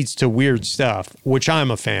it leads to weird stuff, which I'm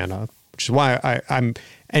a fan of, which is why I'm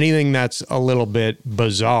anything that's a little bit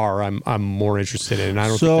bizarre, I'm more interested in. And I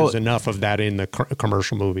don't think there's enough of that in the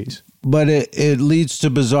commercial movies. But it leads to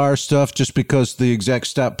bizarre stuff just because the execs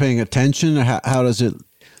stop paying attention? How does it...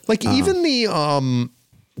 Like even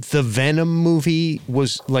the Venom movie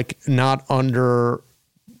was like not under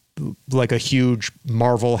like a huge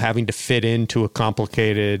Marvel having to fit into a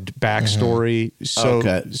complicated backstory. So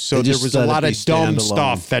there was a lot of dumb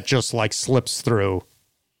stuff that just like slips through.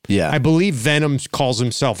 Yeah. I believe Venom calls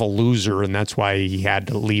himself a loser, and that's why he had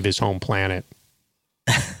to leave his home planet.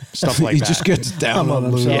 Stuff like that. He just gets down on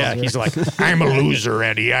himself. Yeah, he's like, I'm a loser,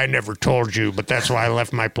 Eddie. I never told you, but that's why I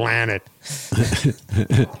left my planet.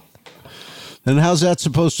 And how's that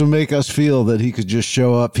supposed to make us feel that he could just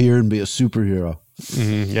show up here and be a superhero?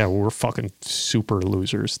 Mm-hmm. Yeah, we're fucking super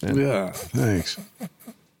losers then. Yeah, thanks.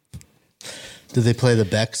 Did they play the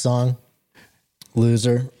Beck song?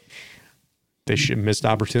 Loser? They should have missed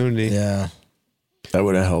opportunity. Yeah. That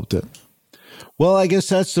would have helped it. Well, I guess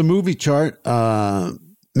that's the movie chart.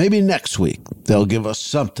 Maybe next week they'll give us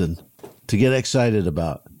something to get excited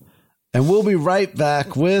about. And we'll be right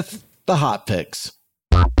back with the hot picks.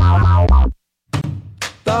 The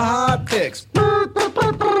hot picks. The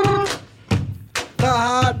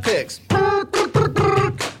hot picks.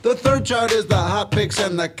 The third chart is the hot picks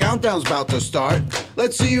and the countdown's about to start.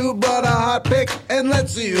 Let's see who brought a hot pick and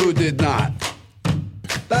let's see who did not.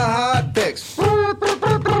 The hot picks. The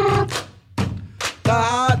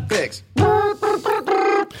hot picks.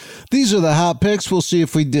 These are the hot picks. We'll see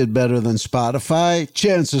if we did better than Spotify.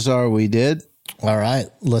 Chances are we did. All right.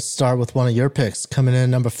 Let's start with one of your picks. Coming in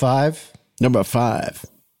number 5. Number 5.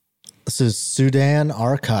 This is Sudan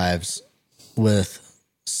Archives with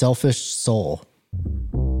Selfish Soul.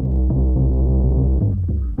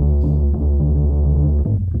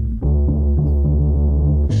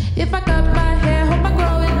 If I cut my hair, hope I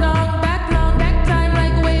grow it long, back time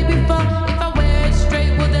like way before. If I wear it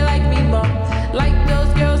straight, will they like me more? Like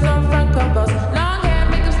those girls on front covers. Long hair,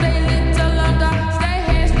 make them stay little longer. Stay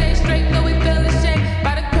hair, stay straight, though we feel ashamed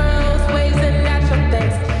by the curls, waves, and natural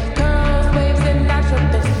things. Curls, waves, and natural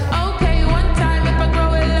things. Okay, one time if I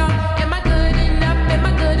grow it long, am I good enough? Am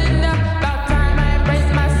I good enough? About time I embrace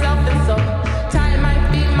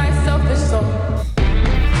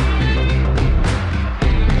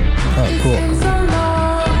cool.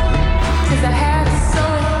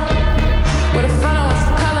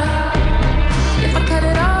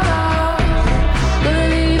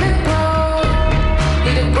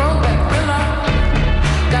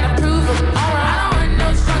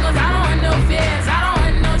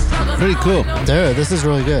 Pretty cool. Dude, this is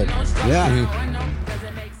really good. Yeah.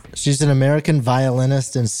 She's an American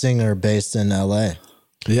violinist and singer based in LA.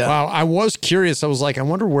 Yeah. Wow. I was curious. I was like, I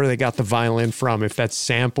wonder where they got the violin from. If that's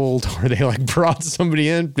sampled or they like brought somebody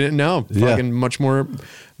in. No, fucking much more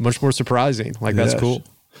surprising. Like that's cool.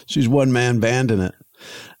 She's one man band in it,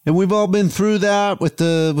 and we've all been through that with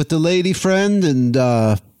the lady friend, and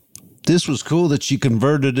this was cool that she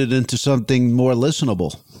converted it into something more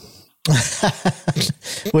listenable.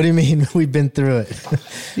 What do you mean we've been through it?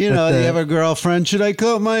 You know, you have a girlfriend. Should I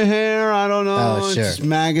cut my hair? I don't know. Oh, sure. It's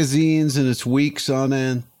magazines and it's weeks on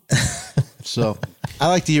end. So I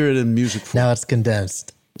like to hear it in music form. Now it's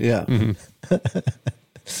condensed. Yeah.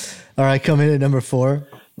 All right, coming in at number 4.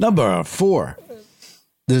 Number 4.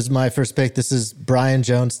 This is my first pick. This is Brian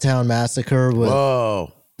Jonestown Massacre with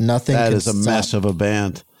Whoa. Nothing That Can is a mess of a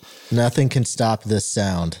band. Nothing Can Stop This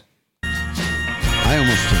Sound. I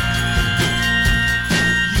almost did.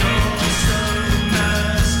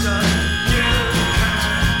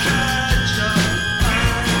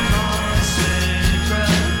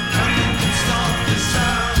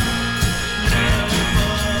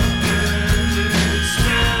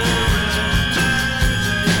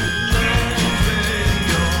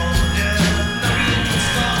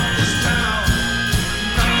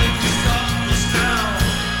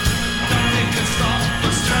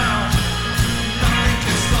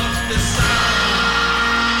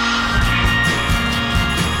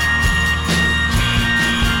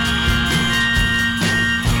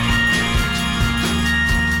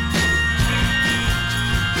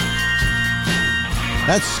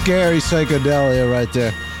 That's scary psychedelia right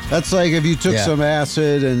there. That's like if you took some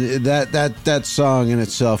acid, and that song in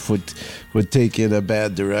itself would take you in a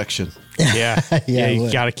bad direction. Yeah.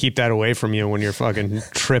 You got to keep that away from you when you're fucking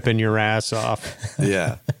tripping your ass off.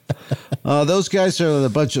 Yeah. Those guys are a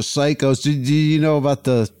bunch of psychos. Do you know about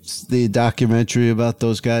the documentary about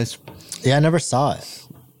those guys? Yeah, I never saw it.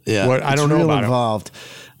 Yeah, I don't know about involved.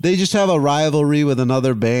 They just have a rivalry with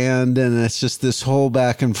another band, and it's just this whole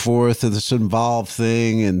back and forth and this involved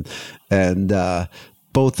thing, and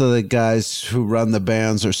both of the guys who run the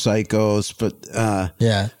bands are psychos. But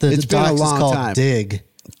it's been a long time. Dig.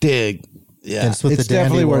 Yeah, it's with it's the Dandy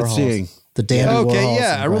definitely worth Warhols. seeing. The Dandy Warhols. Okay,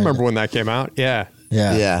 yeah, I remember when that came out. Yeah.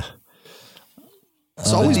 It's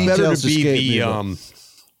always better to be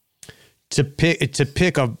to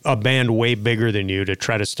pick a band way bigger than you to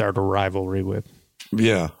try to start a rivalry with.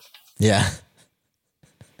 Yeah.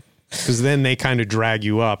 Because then they kind of drag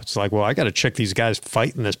you up. It's like, well, I got to check these guys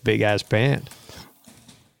fighting this big ass band.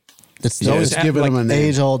 It's always giving them an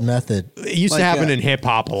age-old method. It used to happen in hip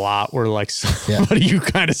hop a lot, where like somebody who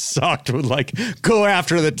kind of sucked would like go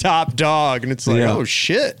after the top dog, and it's like, oh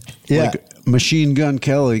shit, like Machine Gun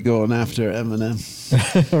Kelly going after Eminem,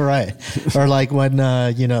 right? Or like when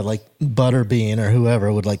like Butterbean or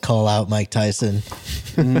whoever would like call out Mike Tyson.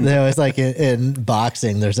 They always like in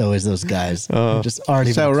boxing. There's always those guys who just aren't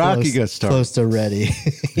even how Rocky got started. Close to ready.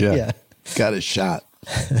 Yeah, got his shot.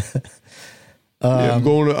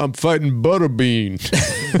 I'm fighting Butterbean.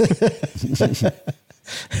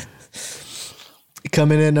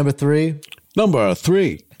 Coming in number 3. Number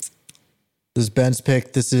 3. This is Ben's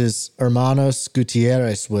pick. This is Hermanos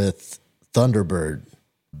Gutierrez with Thunderbird.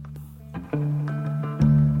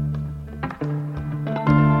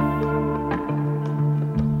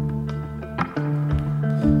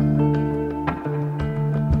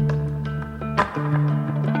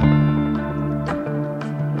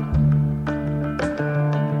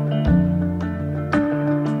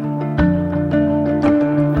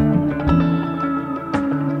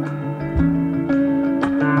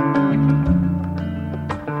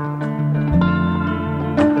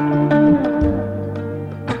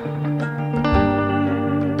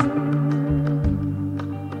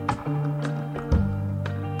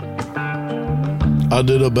 I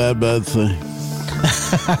did a bad thing.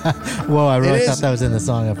 Whoa, I really thought that was in the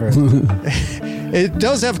song at first. It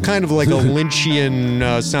does have kind of like a Lynchian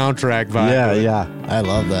soundtrack vibe. Yeah. I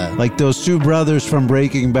love that. Like those two brothers from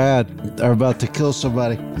Breaking Bad are about to kill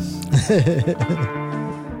somebody.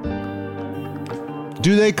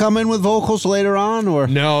 Do they come in with vocals later on, or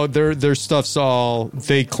no? Their stuff's all.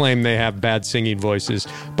 They claim they have bad singing voices,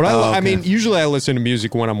 but I mean, usually I listen to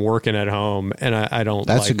music when I'm working at home, and I don't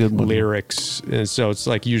That's like a good one. lyrics, and so it's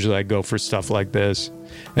like usually I go for stuff like this.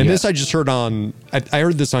 And this I just heard on. I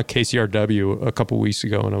heard this on KCRW a couple weeks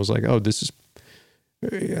ago, and I was like, oh, this is.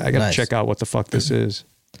 I gotta check out what the fuck this is.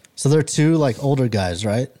 So they're two like older guys,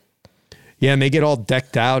 right? Yeah, and they get all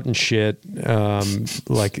decked out and shit.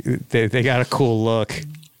 Like they got a cool look.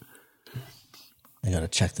 I gotta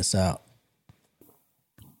check this out.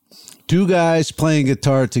 two guys playing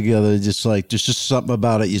guitar together? Just like there's just something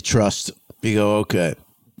about it you trust. You go, okay,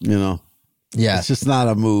 you know. Yeah, it's just not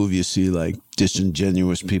a move you see like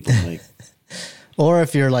disingenuous people make. Or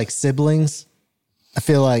if you're like siblings, I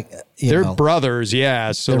feel like they're brothers.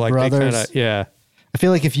 Yeah, so like brothers. They kind of I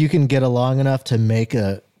feel like if you can get along enough to make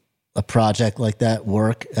a project like that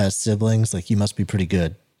work as siblings, like you must be pretty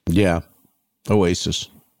good. Yeah. Oasis.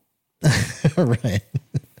 Right.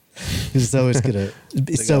 It's always gonna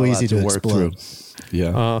be so easy to explode. Through.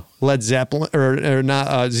 Yeah. Led Zeppelin or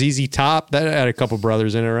not ZZ Top, that had a couple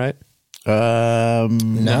brothers in it, right?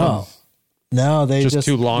 No, they just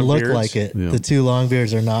two long look beards? like it. Yeah. The two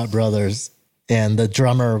Longbeards are not brothers, and the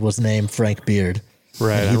drummer was named Frank Beard.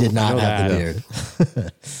 Right. He did not have the beard.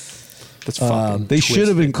 That's fucking they should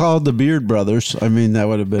have been called the Beard Brothers. I mean, that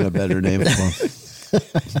would have been a better name for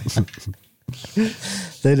them.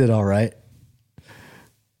 They did all right.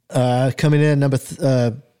 Coming in at number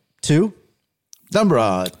 2.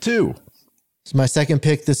 Number 2. So my second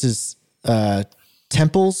pick, this is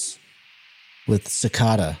Temples with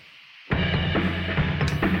Cicada.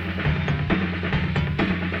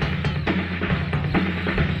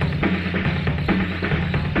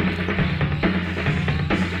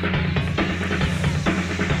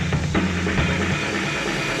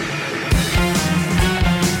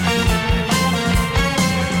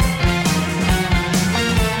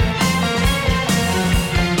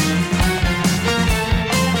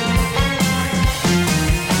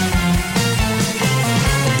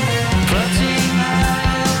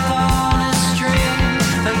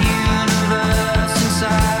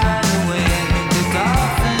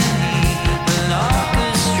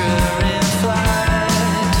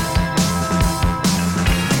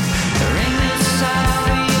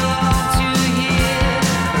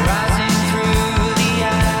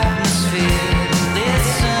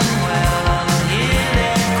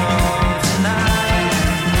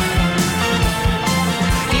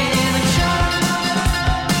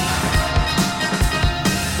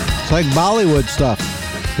 Like Bollywood stuff.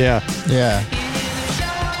 Yeah. Yeah.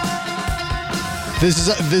 This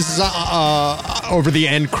is over the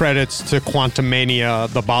end credits to Quantumania,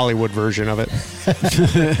 the Bollywood version of it.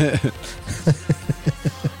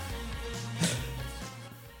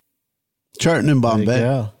 Charting in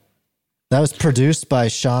Bombay. That was produced by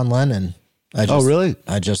Sean Lennon. Oh, really?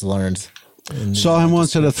 I just learned. Saw him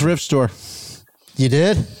once at a thrift store. You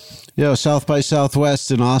did? Yeah, South by Southwest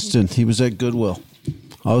in Austin. He was at Goodwill.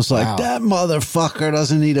 I was like, that motherfucker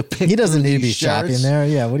doesn't need a pick. He doesn't need to be shopping there.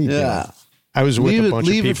 Yeah, what are you doing? I was with a bunch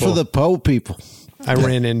of people. Leave it for the Poe people. I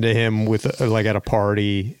ran into him with like at a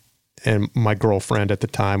party, and my girlfriend at the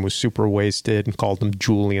time was super wasted and called him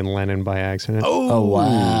Julian Lennon by accident. Oh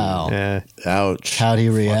wow. Yeah. Ouch. How'd he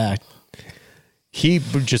react? He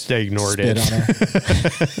just ignored Spit it. on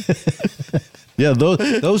her. Yeah,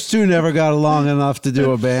 those two never got along enough to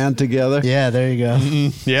do a band together. Yeah, there you go.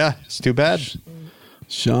 Yeah, it's too bad.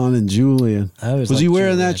 Sean and Julian. Was he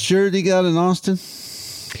wearing that shirt he got in Austin?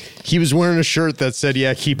 He was wearing a shirt that said,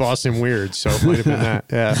 yeah, keep Austin weird. So it might have been that.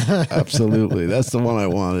 Yeah. Absolutely. That's the one I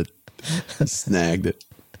wanted. Snagged it.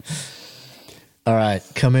 All right.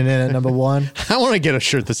 Coming in at number 1. I want to get a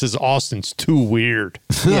shirt that says Austin's too weird.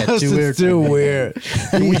 Yeah, too weird. Too weird.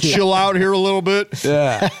 Can we chill out here a little bit?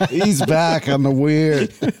 Yeah. He's back on the weird.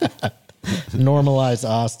 Normalize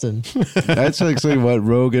Austin. That's actually what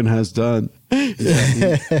Rogan has done.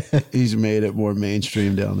 Yeah, he's made it more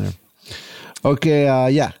mainstream down there. Okay,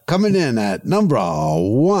 coming in at number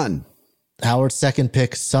 1. Howard's second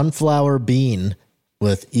pick, Sunflower Bean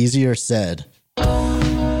with Easier Said.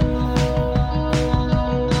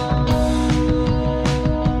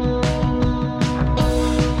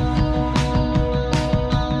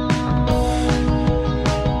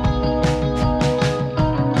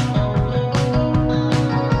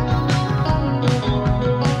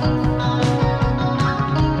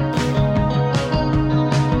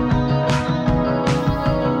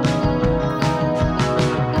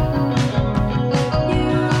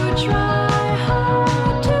 You try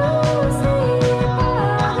hard to see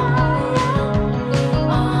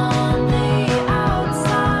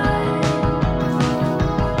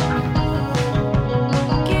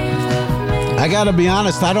got to be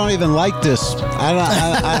honest. I don't even like this. I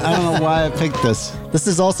don't know why I picked this. This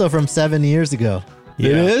is also from 7 years ago.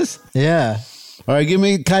 It is? Yeah. All right,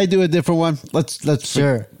 can I do a different one? Let's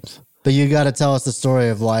Sure. But you got to tell us the story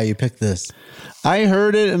of why you picked this. I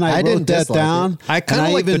heard it and I wrote that down. I kind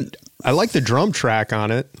of like I like the drum track on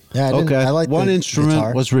it. Yeah, I like one the instrument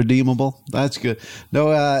guitar. was redeemable. That's good. No,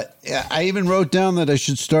 I even wrote down that I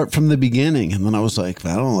should start from the beginning, and then I was like,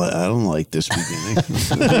 I don't like this beginning.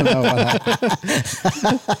 I don't know what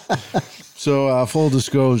happened. So full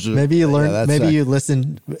disclosure. Maybe you learned. Maybe you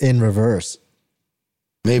listened in reverse.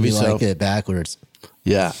 Maybe you so. like it backwards.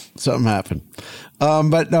 Yeah, something happened.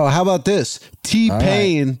 But no, how about this?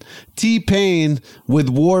 T-Pain with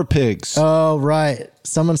War Pigs. Oh, right.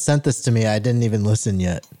 Someone sent this to me. I didn't even listen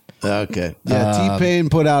yet. Okay. Yeah, T-Pain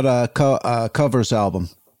put out a covers album.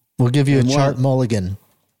 We'll give you a chart mulligan.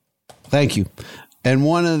 Thank you. And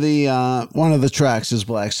one of the tracks is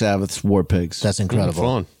Black Sabbath's War Pigs. That's incredible.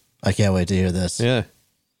 Fun. I can't wait to hear this. Yeah.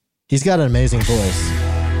 He's got an amazing voice.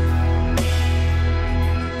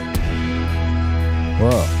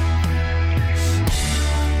 Whoa.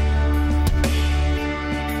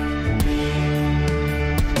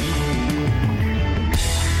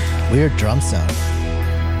 Weird drum sound.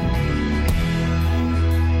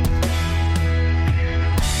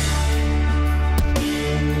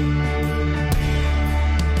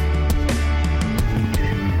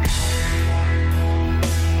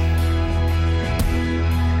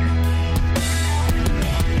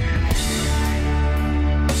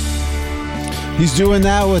 He's doing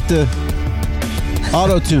that with the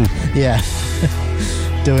auto-tune. Yeah.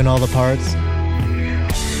 Doing all the parts.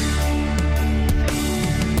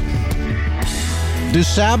 Do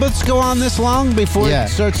Sabbaths go on this long before you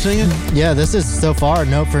start singing? Yeah, this is so far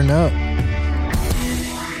note for note.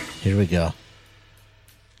 Here we go.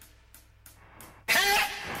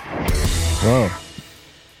 Whoa.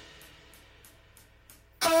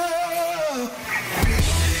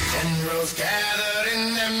 Generals gathered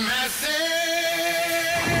in their masses,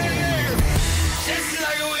 just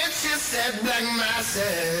like witches at black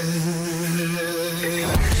masses.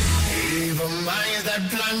 Evil minds that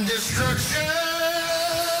plan destruction,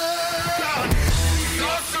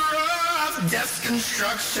 sorcerer of death's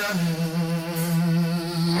construction.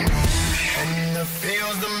 And the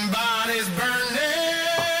fields and bodies burning,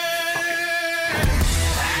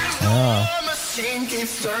 as the machine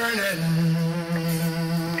keeps turning.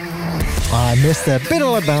 I missed that bit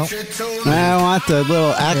all about. I want the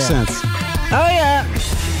little accents. Oh, yeah.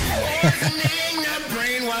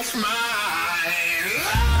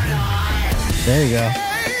 There you go.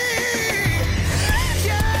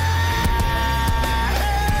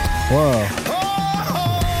 Whoa.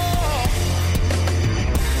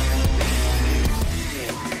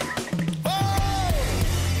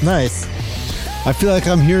 Nice. I feel like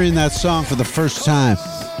I'm hearing that song for the first time.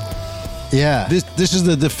 Yeah. This is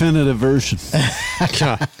the definitive version.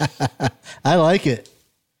 I like it.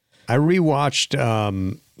 I rewatched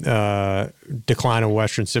Decline of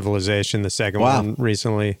Western Civilization, the second one,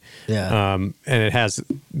 recently. Yeah. And it has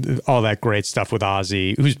all that great stuff with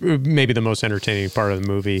Ozzy, who's maybe the most entertaining part of the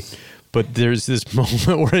movie. But there's this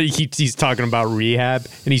moment where he's talking about rehab,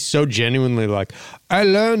 and he's so genuinely like, I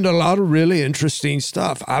learned a lot of really interesting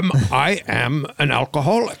stuff. I am an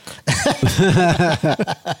alcoholic.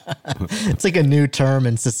 It's like a new term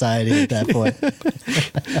in society at that point.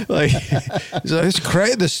 Like, it's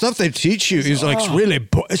crazy. The stuff they teach you, he's like, it's really,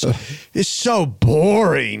 it's so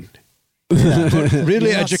boring. Yeah. But really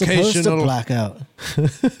You're not educational. supposed to black out.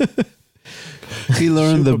 He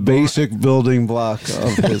learned the basic building block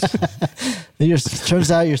of his. Turns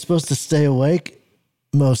out you're supposed to stay awake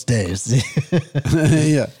most days.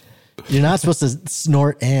 Yeah. You're not supposed to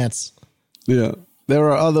snort ants. Yeah. There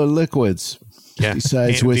are other liquids. Yeah.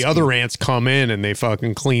 Besides and whiskey. the other ants come in and they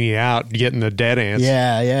fucking clean you out, getting the dead ants.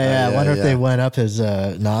 Yeah. I wonder if they went up his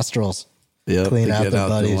nostrils. Yeah. Clean out get their out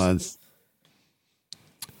buddies. the ones.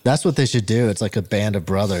 That's what they should do. It's like a band of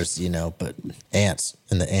brothers, but ants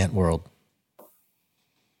in the ant world.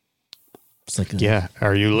 It's like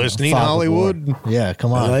Are you listening, fog of Hollywood? war. Yeah,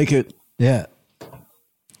 come on. I like it. Yeah.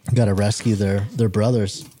 Got to rescue their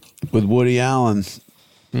brothers. With Woody Allen.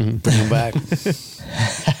 Bring him back.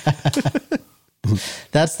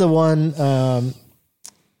 That's the one.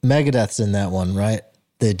 Megadeth's in that one, right?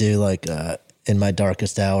 They do like In My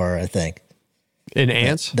Darkest Hour, I think. In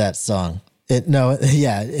ants? That song. In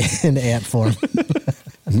ant form.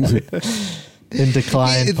 In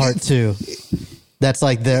Decline Part 2. That's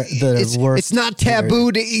like the worst. It's not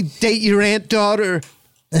taboo to date your aunt daughter.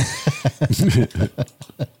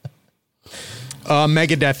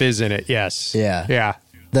 Megadeth is in it, yes. Yeah.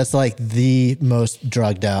 That's like the most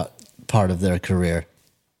drugged out part of their career.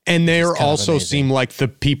 And they It's kind of also amazing. seem like the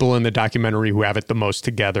people in the documentary who have it the most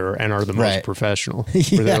together and are the most Right. professional.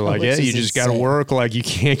 Yeah, Where they're like, which yeah, is you just got to insane. work. Like, you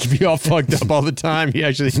can't be all fucked up all the time. You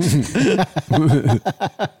actually,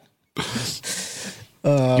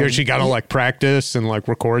 you actually got to like practice and like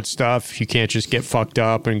record stuff. You can't just get fucked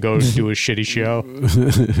up and go do a shitty show.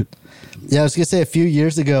 Yeah, I was gonna say a few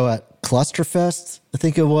years ago at Clusterfest, I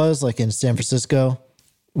think it was, like in San Francisco.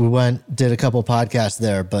 We did a couple podcasts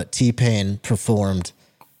there, but T-Pain performed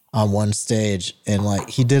on one stage and like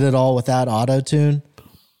he did it all without auto-tune.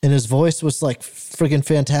 And his voice was like freaking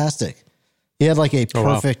fantastic. He had like a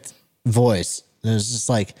perfect voice. And it was just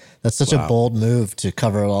like, that's such a bold move to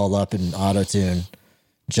cover it all up in auto-tune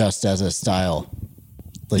just as a style.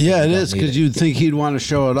 Like, Yeah, you it don't is need because you'd think he'd want to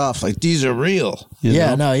show it off. Like, these are real. you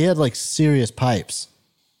Yeah, know? no, he had like serious pipes.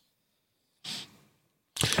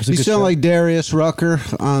 You sound like Darius Rucker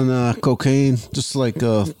on cocaine, just like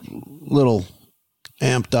a little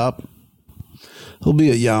amped up. He'll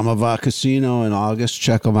be at Yamava Casino in August.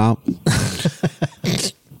 Check him out.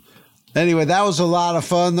 Anyway, that was a lot of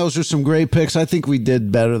fun. Those are some great picks. I think we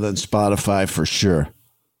did better than Spotify for sure.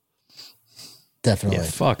 Definitely.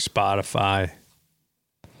 Yeah, fuck Spotify.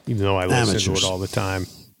 Even though I listen to it all the time.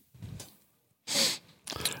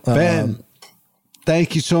 Ben,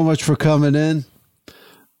 thank you so much for coming in.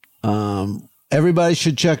 Everybody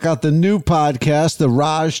should check out the new podcast, the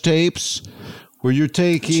Raj Tapes, where you're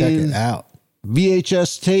taking Check it out.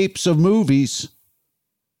 VHS tapes of movies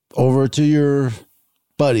over to your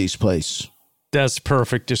buddy's place. That's a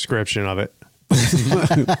perfect description of it.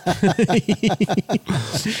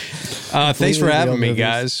 Thanks for having me,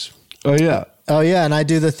 guys. Oh, yeah. Oh, yeah. And I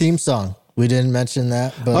do the theme song. We didn't mention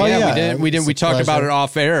that. But Oh, yeah, we didn't. We didn't. We it's a talked about pleasure. it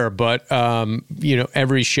off air, but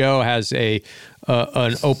every show has an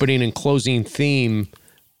opening and closing theme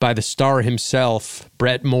by the star himself,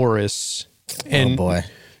 Brett Morris. And boy.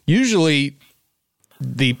 Usually,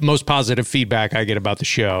 the most positive feedback I get about the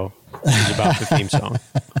show is about the theme song.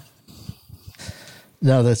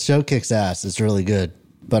 No, the show kicks ass. It's really good.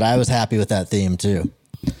 But I was happy with that theme too.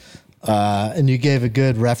 And you gave a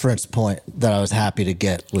good reference point that I was happy to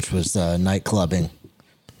get, which was night clubbing.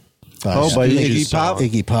 By Iggy Pop?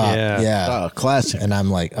 Iggy Pop, Yeah. yeah. Oh, classic. And I'm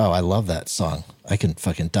like, oh, I love that song. I can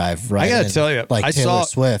fucking dive right in. I gotta tell you, like I Taylor saw-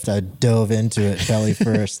 Swift, I dove into it belly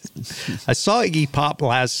first. I saw Iggy Pop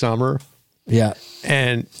last summer, Yeah.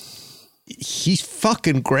 and he's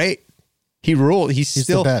fucking great. He ruled. He's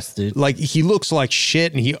still the best, dude. Like, he looks like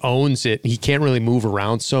shit, and he owns it. He can't really move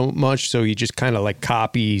around so much, so he just kind of like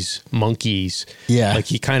copies monkeys. Yeah. Like,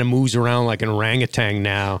 he kind of moves around like an orangutan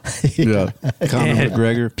now. Yeah. Conor And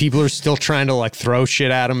McGregor. People are still trying to like throw shit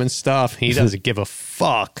at him and stuff. He doesn't give a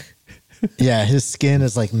fuck. Yeah, his skin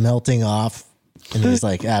is like melting off and he's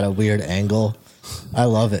like at a weird angle. I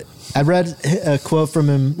love it. I read a quote from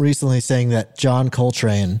him recently saying that John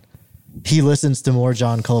Coltrane, he listens to more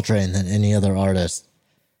John Coltrane than any other artist.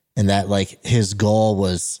 And that like his goal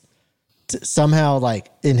was to somehow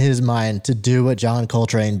like in his mind to do what John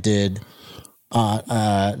Coltrane did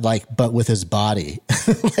but with his body,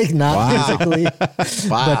 like not physically,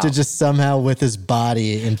 but to just somehow with his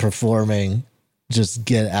body in performing, just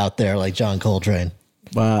get out there like John Coltrane.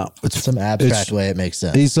 Wow. It's some abstract way it makes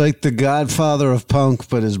sense. He's like the godfather of punk,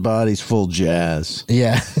 but his body's full jazz.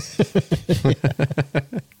 Yeah.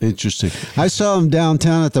 Interesting. I saw him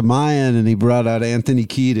downtown at the Mayan, and he brought out Anthony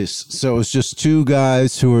Kiedis. So it was just two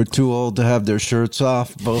guys who were too old to have their shirts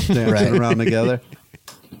off, both dancing around together.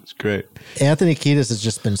 It's great. Anthony Kiedis has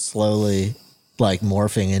just been slowly like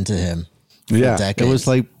morphing into him. For Yeah. decades. It was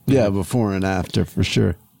like, before and after for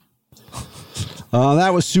sure.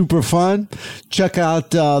 That was super fun. Check out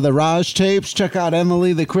the Raj tapes. Check out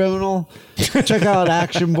Emily the Criminal. Check out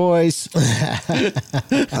Action Boys.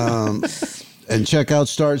 And check out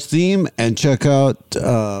Star's theme. And check out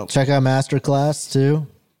Masterclass too.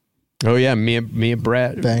 Oh yeah, me and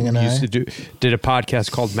Brett Bang and used I. to did a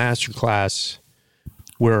podcast called Masterclass,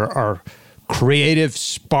 where our creative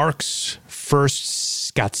sparks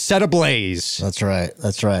first got set ablaze. That's right.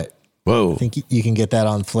 That's right. Whoa. I think you can get that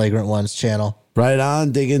on Flagrant One's channel. Right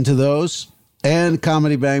on. Dig into those. And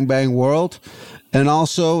Comedy Bang Bang World. And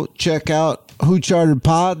also check out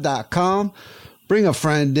WhoChartedPod.com. Bring a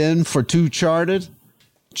friend in for Two Charted.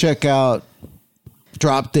 Check out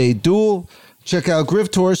Drop Day Duel. Check out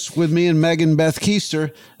Griftorce with me and Megan Beth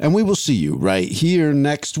Keister. And we will see you right here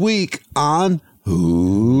next week on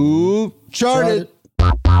Who Charted.